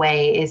along the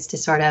way is to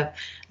sort of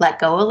let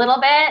go a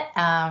little bit,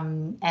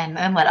 and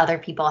let other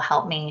people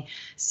help me.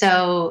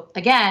 So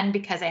again,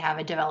 because I have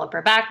a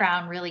developer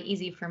background, really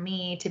easy for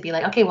me to be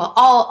like, okay, well,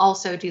 I'll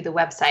also do the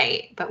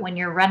website. But when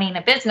you're running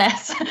a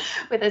business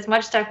with as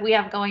much stuff we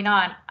have going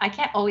on, I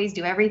can't always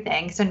do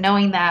everything. So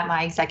knowing that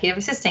my executive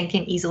assistant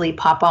can easily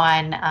pop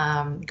on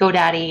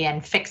GoDaddy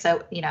and fix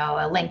a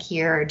link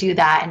here or do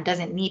that, and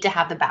doesn't need to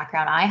have the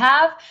background I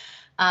have,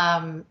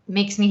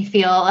 makes me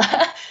feel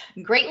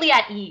greatly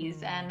at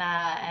ease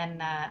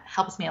and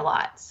helps me a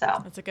lot. So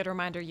that's a good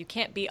reminder. You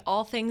can't be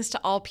all things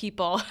to all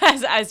people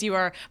as you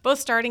are both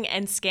starting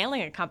and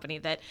scaling a company.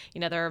 That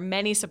there are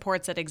many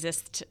supports that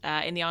exist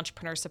in the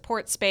entrepreneur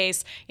support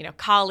space.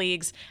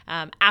 Colleagues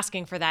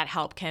asking for that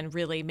help can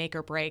really make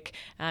or break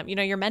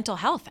your mental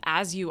health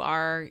as you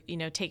are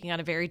taking on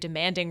a very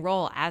demanding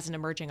role as an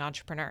emerging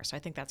entrepreneur. So I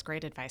think that's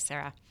great advice,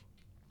 Sarah.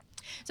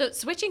 So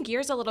switching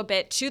gears a little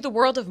bit to the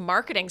world of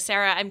marketing,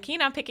 Sarah, I'm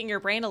keen on picking your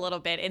brain a little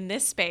bit in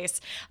this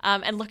space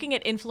and looking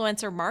at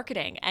influencer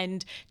marketing.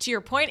 And to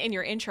your point in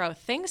your intro,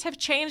 things have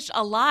changed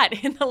a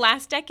lot in the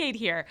last decade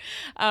here.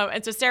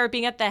 And so, Sarah,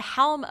 being at the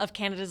helm of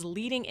Canada's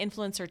leading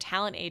influencer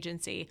talent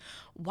agency,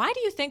 why do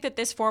you think that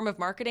this form of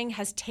marketing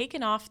has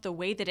taken off the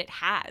way that it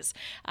has?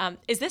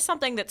 Is this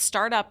something that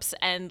startups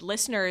and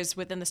listeners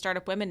within the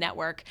Startup Women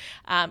Network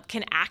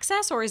can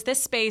access, or is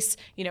this space,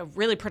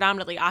 really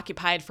predominantly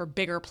occupied for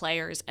bigger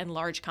players and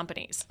large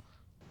companies?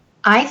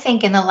 I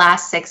think in the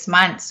last 6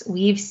 months,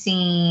 we've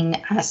seen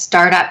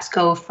startups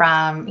go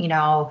from,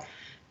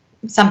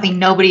 something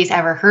nobody's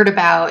ever heard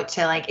about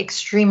to like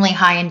extremely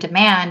high in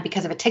demand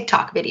because of a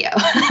TikTok video.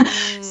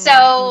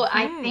 So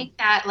I think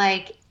that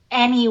like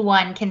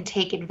anyone can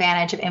take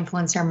advantage of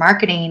influencer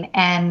marketing.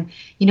 And,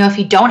 if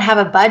you don't have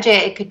a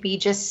budget, it could be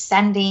just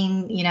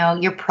sending,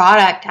 your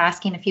product,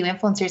 asking a few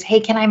influencers,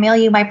 hey, can I mail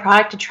you my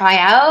product to try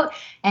out?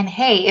 And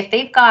hey, if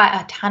they've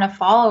got a ton of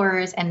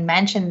followers and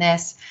mention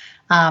this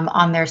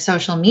on their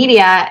social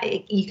media,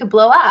 you could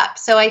blow up.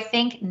 So I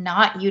think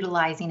not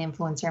utilizing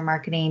influencer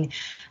marketing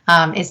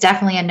is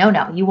definitely a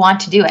no-no. You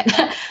want to do it.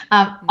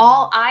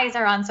 All eyes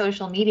are on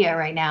social media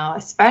right now,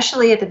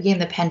 especially at the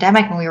beginning of the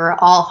pandemic when we were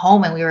all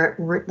home and we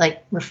were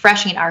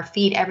refreshing our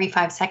feed every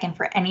 5 seconds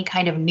for any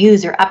kind of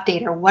news or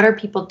update or what are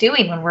people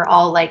doing when we're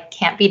all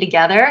can't be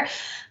together.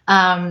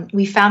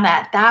 We found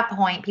that at that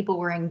point, people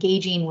were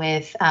engaging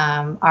with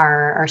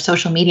our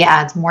social media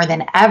ads more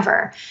than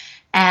ever.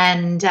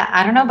 And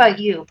I don't know about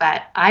you,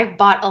 but I've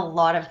bought a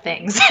lot of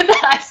things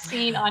that I've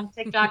seen on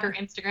TikTok or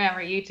Instagram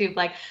or YouTube.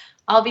 Like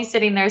I'll be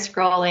sitting there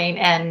scrolling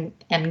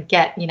and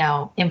get,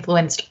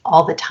 influenced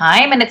all the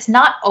time. And it's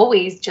not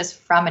always just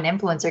from an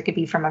influencer. It could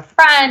be from a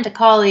friend, a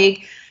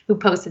colleague who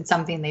posted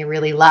something they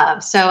really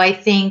love. So I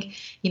think,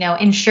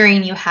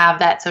 ensuring you have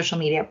that social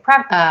media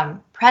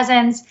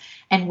presence.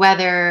 And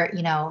whether,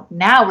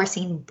 now we're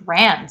seeing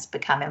brands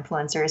become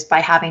influencers by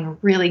having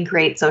really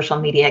great social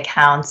media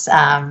accounts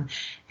and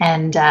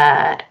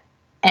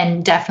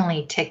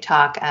definitely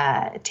TikTok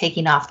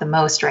taking off the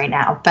most right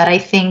now. But I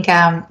think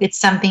it's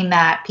something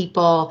that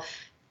people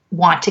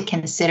want to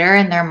consider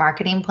in their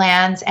marketing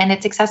plans, and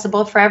it's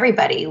accessible for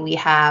everybody. We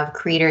have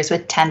creators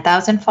with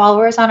 10,000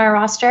 followers on our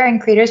roster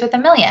and creators with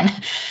 1 million.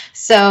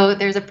 So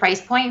there's a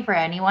price point for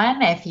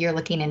anyone if you're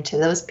looking into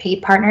those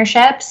paid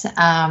partnerships.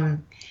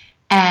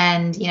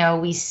 And,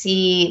 we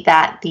see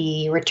that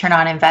the return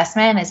on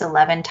investment is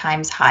 11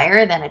 times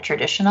higher than a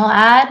traditional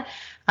ad.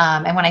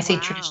 And when I say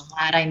traditional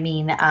ad, I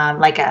mean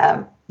like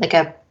a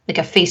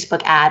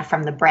Facebook ad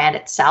from the brand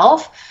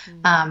itself.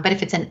 But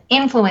if it's an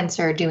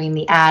influencer doing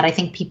the ad, I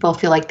think people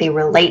feel like they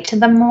relate to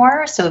them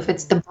more. So if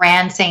it's the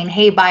brand saying,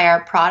 hey, buy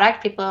our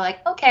product, people are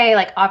like, okay,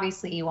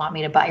 obviously you want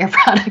me to buy your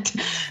product.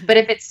 But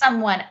if it's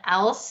someone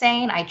else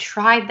saying, I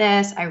tried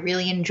this, I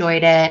really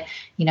enjoyed it,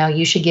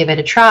 you should give it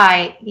a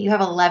try, you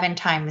have 11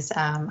 times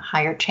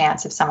higher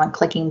chance of someone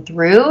clicking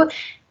through.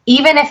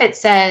 Even if it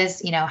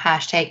says,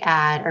 hashtag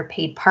ad or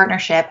paid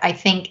partnership, I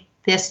think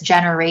this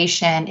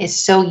generation is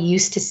so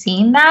used to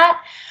seeing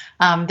that.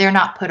 They're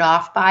not put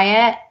off by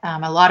it.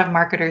 A lot of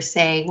marketers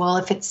say, well,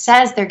 if it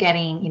says they're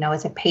getting,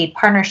 it's a paid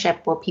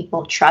partnership, will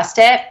people trust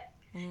it?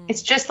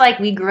 It's just like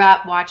we grew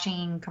up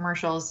watching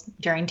commercials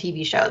during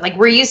TV shows.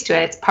 We're used to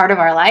it. It's part of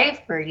our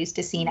life. We're used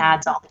to seeing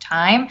ads all the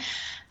time.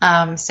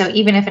 So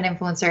even if an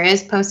influencer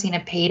is posting a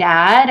paid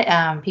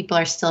ad, people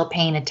are still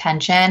paying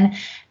attention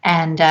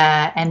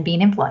and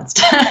being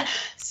influenced.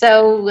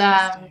 So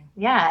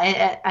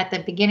at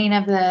the beginning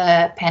of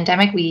the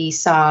pandemic, we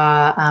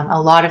saw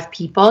a lot of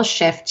people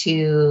shift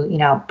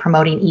to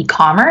promoting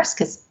e-commerce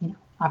because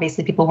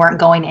obviously people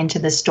weren't going into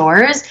the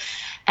stores.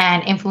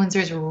 And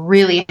influencers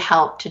really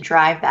helped to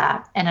drive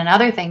that. And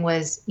another thing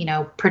was,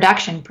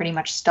 production pretty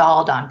much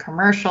stalled on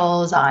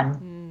commercials,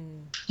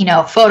 on,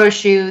 photo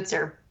shoots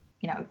or,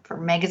 for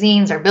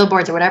magazines or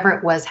billboards or whatever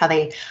it was, how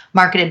they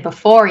marketed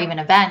before, even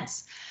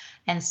events.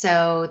 And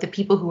so the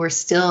people who were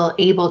still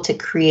able to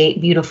create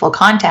beautiful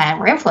content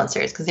were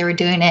influencers because they were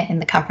doing it in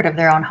the comfort of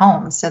their own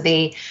homes. So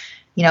they,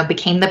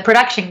 became the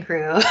production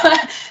crew.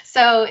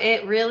 So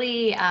it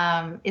really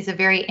is a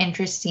very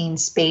interesting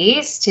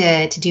space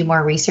to do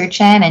more research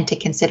in and to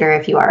consider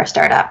if you are a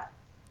startup.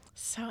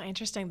 So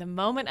interesting. The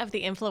moment of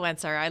the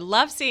influencer. I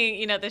love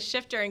seeing, the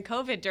shift during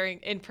COVID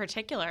in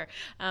particular,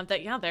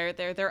 that,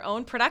 they're their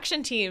own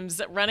production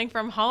teams running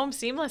from home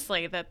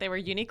seamlessly, that they were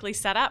uniquely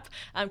set up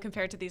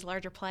compared to these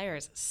larger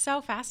players. So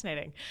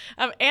fascinating.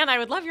 Anne, I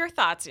would love your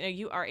thoughts.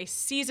 You are a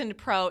seasoned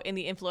pro in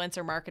the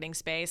influencer marketing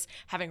space,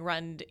 having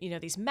run,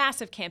 these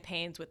massive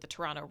campaigns with the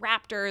Toronto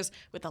Raptors,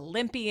 with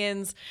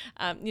Olympians.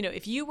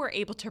 If you were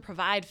able to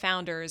provide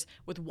founders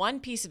with one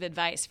piece of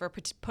advice for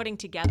putting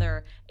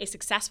together a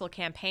successful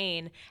campaign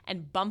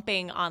and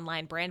bumping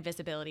online brand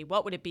visibility,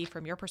 what would it be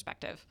from your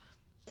perspective?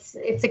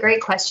 It's a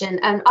great question.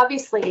 And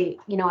obviously,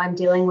 I'm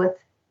dealing with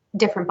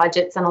different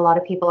budgets than a lot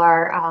of people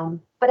are.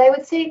 But I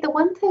would say the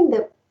one thing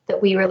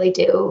that we really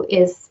do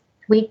is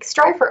we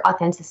strive for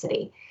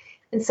authenticity.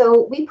 And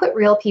so we put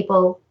real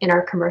people in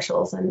our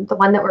commercials. And the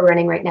one that we're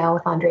running right now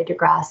with Andre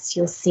DeGrasse,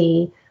 you'll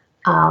see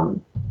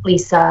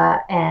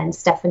Lisa and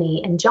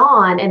Stephanie and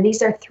John. And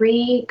these are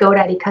 3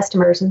 GoDaddy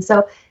customers. And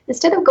so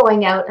instead of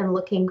going out and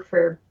looking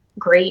for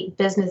great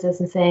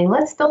businesses and saying,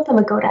 let's build them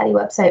a GoDaddy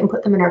website and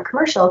put them in our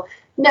commercial.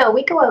 No,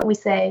 we go out and we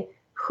say,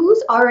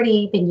 who's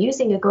already been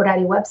using a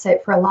GoDaddy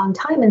website for a long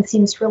time and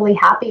seems really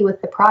happy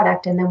with the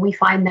product? And then we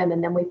find them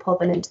and then we pull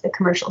them into the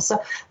commercial.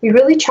 So we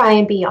really try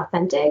and be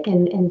authentic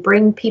and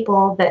bring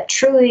people that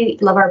truly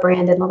love our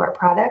brand and love our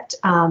product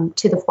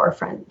to the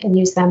forefront and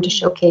use them to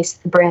showcase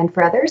the brand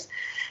for others.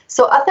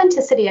 So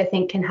authenticity, I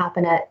think, can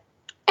happen at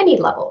any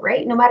level,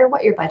 right? No matter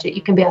what your budget,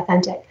 you can be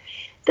authentic.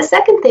 The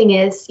second thing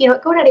is,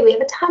 at GoDaddy, we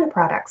have a ton of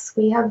products.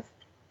 We have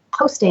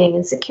hosting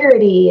and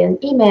security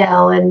and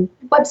email and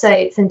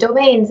websites and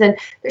domains, and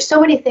there's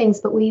so many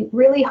things, but we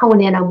really hone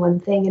in on one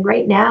thing. And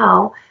right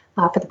now,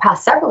 for the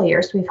past several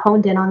years, we've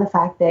honed in on the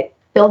fact that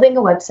building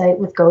a website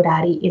with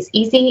GoDaddy is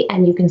easy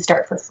and you can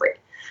start for free.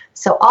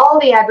 So all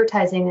the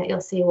advertising that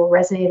you'll see will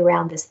resonate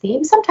around this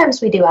theme. Sometimes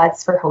we do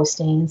ads for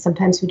hosting,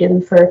 sometimes we do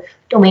them for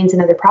domains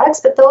and other products,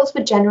 but those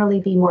would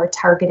generally be more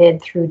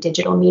targeted through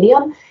digital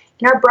medium.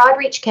 In our broad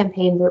reach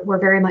campaign, we're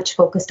very much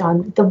focused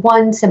on the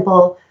one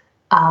simple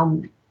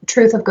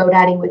truth of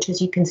GoDaddy, which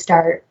is you can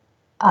start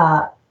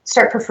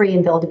for free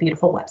and build a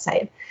beautiful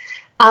website.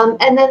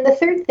 And then the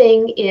third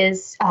thing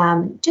is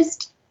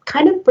just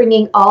kind of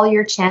bringing all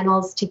your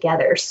channels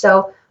together.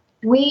 So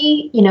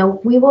we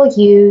will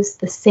use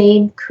the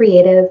same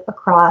creative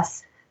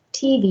across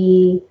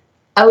TV,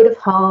 out of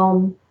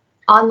home,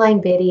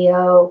 online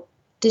video,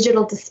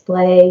 digital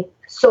display,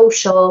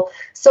 social.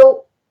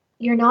 So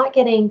you're not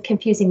getting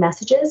confusing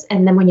messages.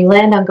 And then when you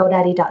land on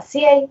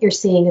GoDaddy.ca, you're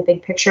seeing a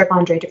big picture of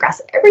Andre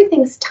DeGrasse.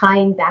 Everything's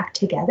tying back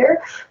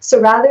together. So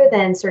rather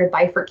than sort of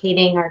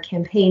bifurcating our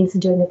campaigns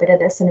and doing a bit of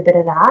this and a bit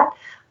of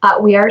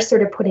that, we are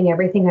sort of putting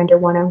everything under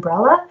one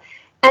umbrella.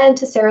 And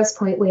to Sarah's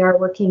point, we are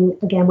working,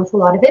 again, with a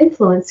lot of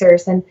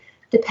influencers. And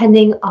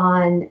depending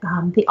on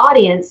the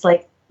audience,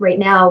 like right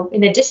now,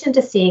 in addition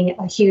to seeing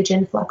a huge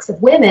influx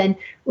of women,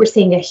 we're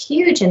seeing a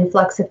huge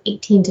influx of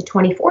 18 to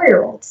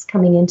 24-year-olds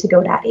coming into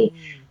GoDaddy.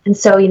 And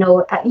so,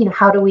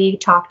 how do we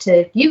talk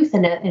to youth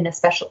in a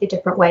especially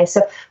different way?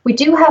 So we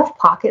do have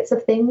pockets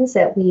of things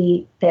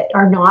that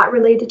are not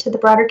related to the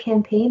broader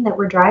campaign that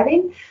we're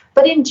driving.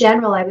 But in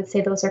general, I would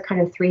say those are kind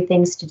of 3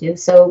 things to do.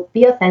 So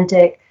be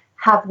authentic,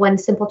 have one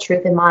simple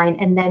truth in mind,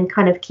 and then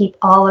kind of keep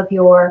all of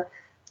your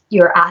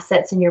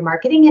assets and your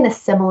marketing in a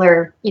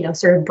similar,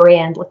 sort of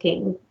brand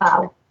looking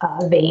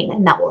vein,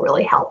 and that will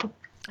really help.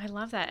 I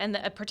love that. And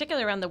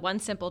particularly around the one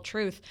simple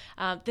truth,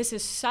 this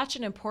is such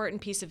an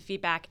important piece of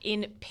feedback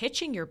in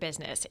pitching your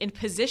business, in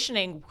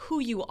positioning who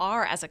you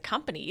are as a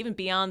company, even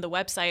beyond the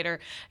website or,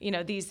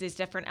 these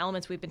different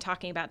elements we've been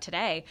talking about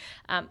today.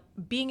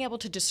 Being able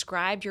to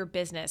describe your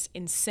business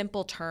in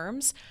simple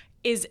terms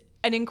is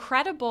an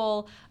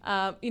incredible,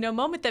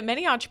 moment that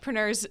many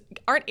entrepreneurs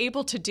aren't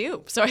able to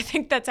do. So I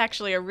think that's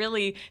actually a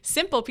really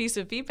simple piece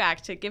of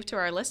feedback to give to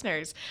our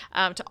listeners,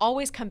 to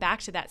always come back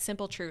to that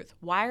simple truth.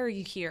 Why are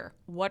you here?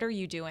 What are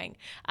you doing?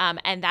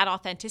 And that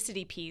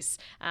authenticity piece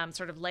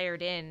sort of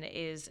layered in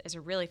is a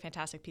really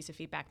fantastic piece of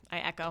feedback. I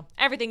echo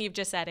everything you've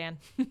just said, Anne.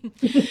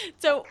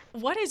 So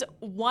what is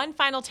one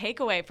final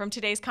takeaway from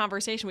today's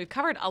conversation? We've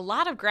covered a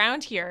lot of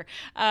ground here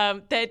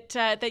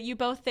that you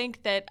both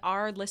think that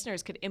our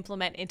listeners could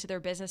implement into their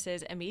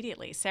businesses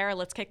immediately. Sarah,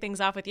 let's kick things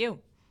off with you.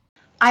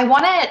 I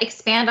want to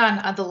expand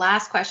on the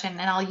last question,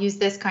 and I'll use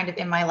this kind of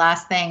in my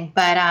last thing.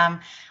 But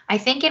I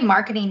think in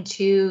marketing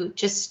too,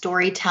 just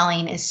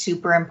storytelling is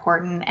super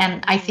important.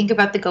 And I think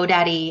about the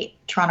GoDaddy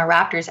Toronto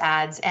Raptors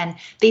ads, and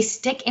they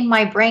stick in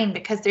my brain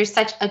because there's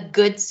such a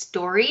good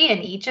story in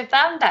each of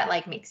them that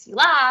like makes you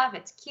laugh.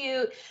 It's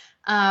cute.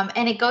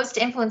 And it goes to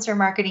influencer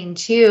marketing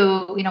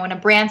too. When a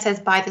brand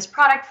says buy this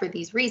product for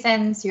these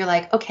reasons, you're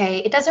like, okay,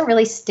 it doesn't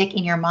really stick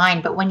in your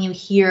mind. But when you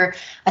hear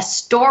a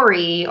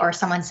story or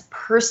someone's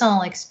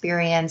personal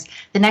experience,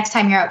 the next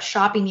time you're out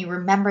shopping, you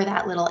remember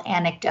that little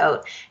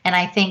anecdote. And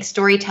I think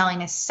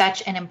storytelling is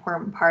such an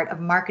important part of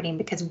marketing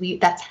because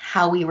that's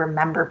how we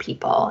remember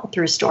people,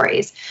 through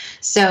stories.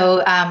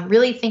 So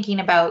really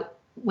thinking about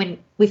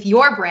with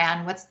your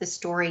brand, what's the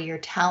story you're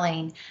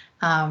telling?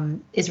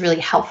 is really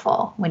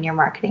helpful when you're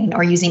marketing,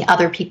 or using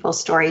other people's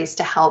stories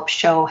to help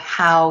show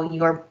how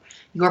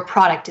your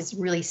product is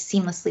really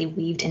seamlessly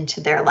weaved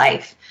into their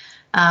life.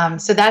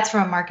 So that's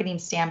from a marketing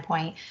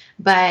standpoint.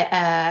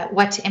 But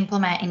what to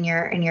implement in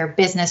your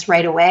business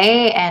right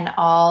away, and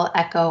I'll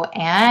echo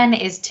Anne,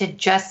 is to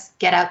just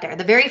get out there.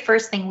 The very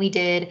first thing we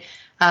did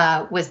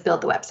was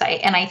build the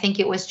website. And I think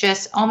it was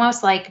just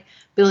almost like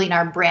building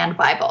our brand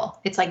Bible.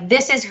 It's like,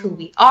 this is who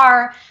we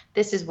are.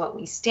 This is what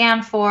we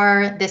stand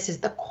for. This is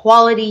the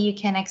quality you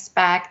can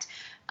expect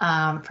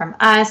from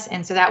us.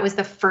 And so that was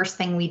the first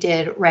thing we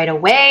did right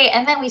away.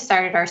 And then we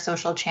started our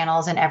social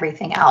channels and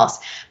everything else.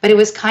 But it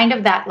was kind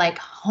of that like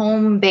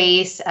home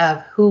base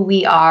of who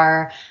we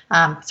are,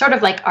 sort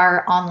of like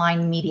our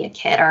online media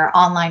kit, our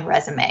online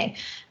resume.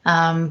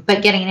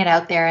 But getting it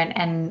out there,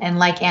 and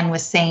like Anne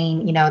was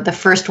saying, the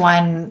first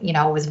one,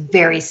 was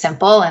very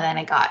simple, and then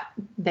it got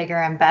bigger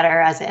and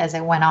better as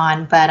it went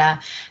on.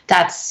 But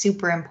that's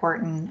super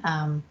important.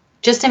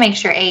 Just to make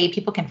sure,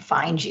 people can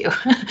find you,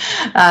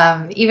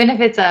 even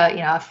if it's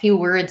a few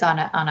words on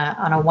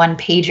a one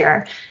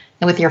pager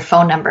with your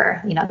phone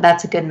number,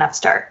 that's a good enough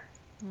start.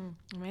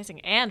 Amazing.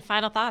 And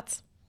final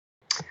thoughts.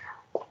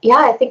 Yeah,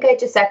 I think I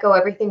just echo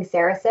everything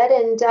Sarah said.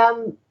 And,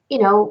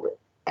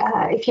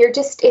 if you're I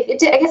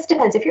guess it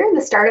depends. If you're in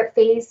the startup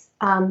phase,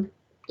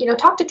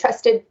 talk to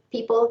trusted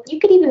people. You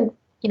could even,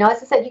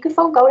 as I said, you could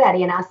phone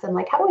GoDaddy and ask them,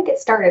 like, how do I get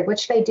started? What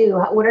should I do?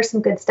 What are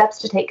some good steps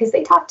to take? Because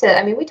we talk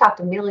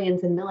to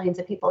millions and millions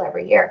of people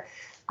every year.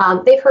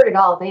 They've heard it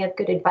all. They have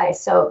good advice.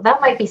 So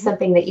that might be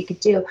something that you could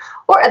do,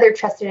 or other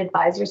trusted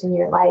advisors in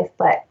your life.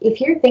 But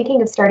if you're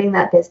thinking of starting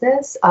that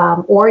business,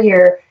 or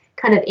you're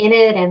kind of in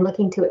it and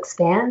looking to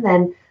expand,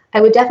 then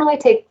I would definitely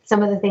take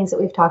some of the things that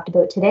we've talked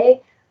about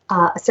today.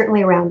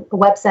 Certainly around a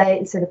website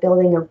and sort of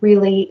building a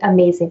really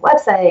amazing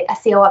website,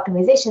 SEO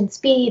optimization,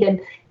 speed,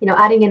 and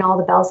adding in all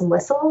the bells and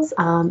whistles.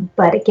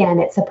 But again,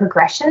 it's a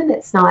progression.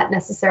 It's not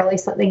necessarily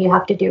something you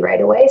have to do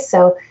right away.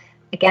 So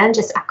again,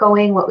 just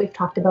echoing what we've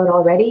talked about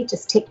already,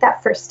 just take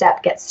that first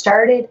step, get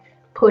started,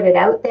 put it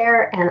out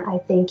there, and I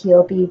think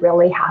you'll be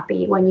really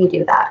happy when you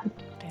do that.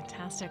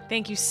 Fantastic.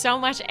 Thank you so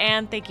much,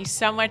 Anne. Thank you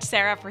so much,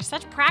 Sarah, for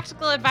such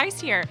practical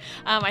advice here.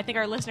 I think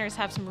our listeners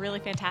have some really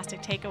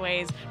fantastic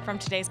takeaways from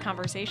today's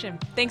conversation.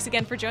 Thanks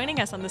again for joining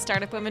us on the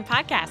Startup Women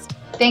podcast.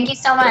 Thank you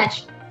so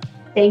much.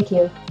 Thank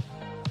you.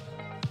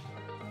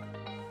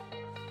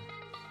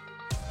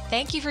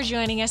 Thank you for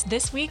joining us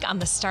this week on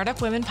the Startup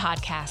Women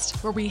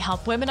podcast, where we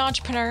help women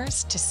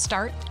entrepreneurs to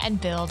start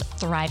and build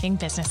thriving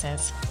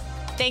businesses.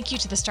 Thank you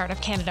to the Startup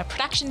Canada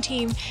production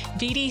team,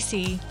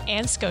 BDC,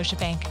 and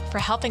Scotiabank for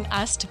helping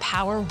us to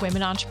power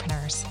women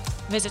entrepreneurs.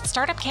 Visit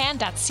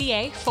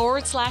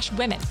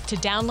startupcan.ca/women to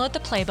download the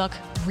playbook,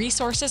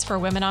 Resources for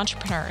Women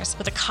Entrepreneurs,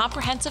 with a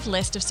comprehensive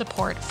list of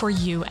support for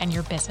you and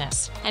your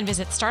business. And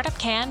visit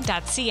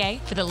startupcan.ca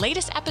for the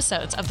latest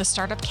episodes of the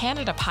Startup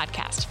Canada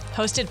podcast,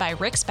 hosted by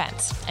Rick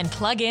Spence, and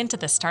plug into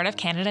the Startup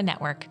Canada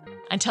network.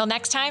 Until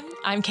next time,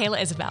 I'm Kayla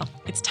Isabel.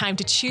 It's time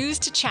to choose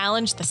to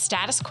challenge the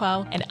status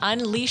quo and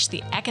unleash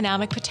the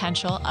economic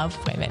potential of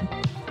women.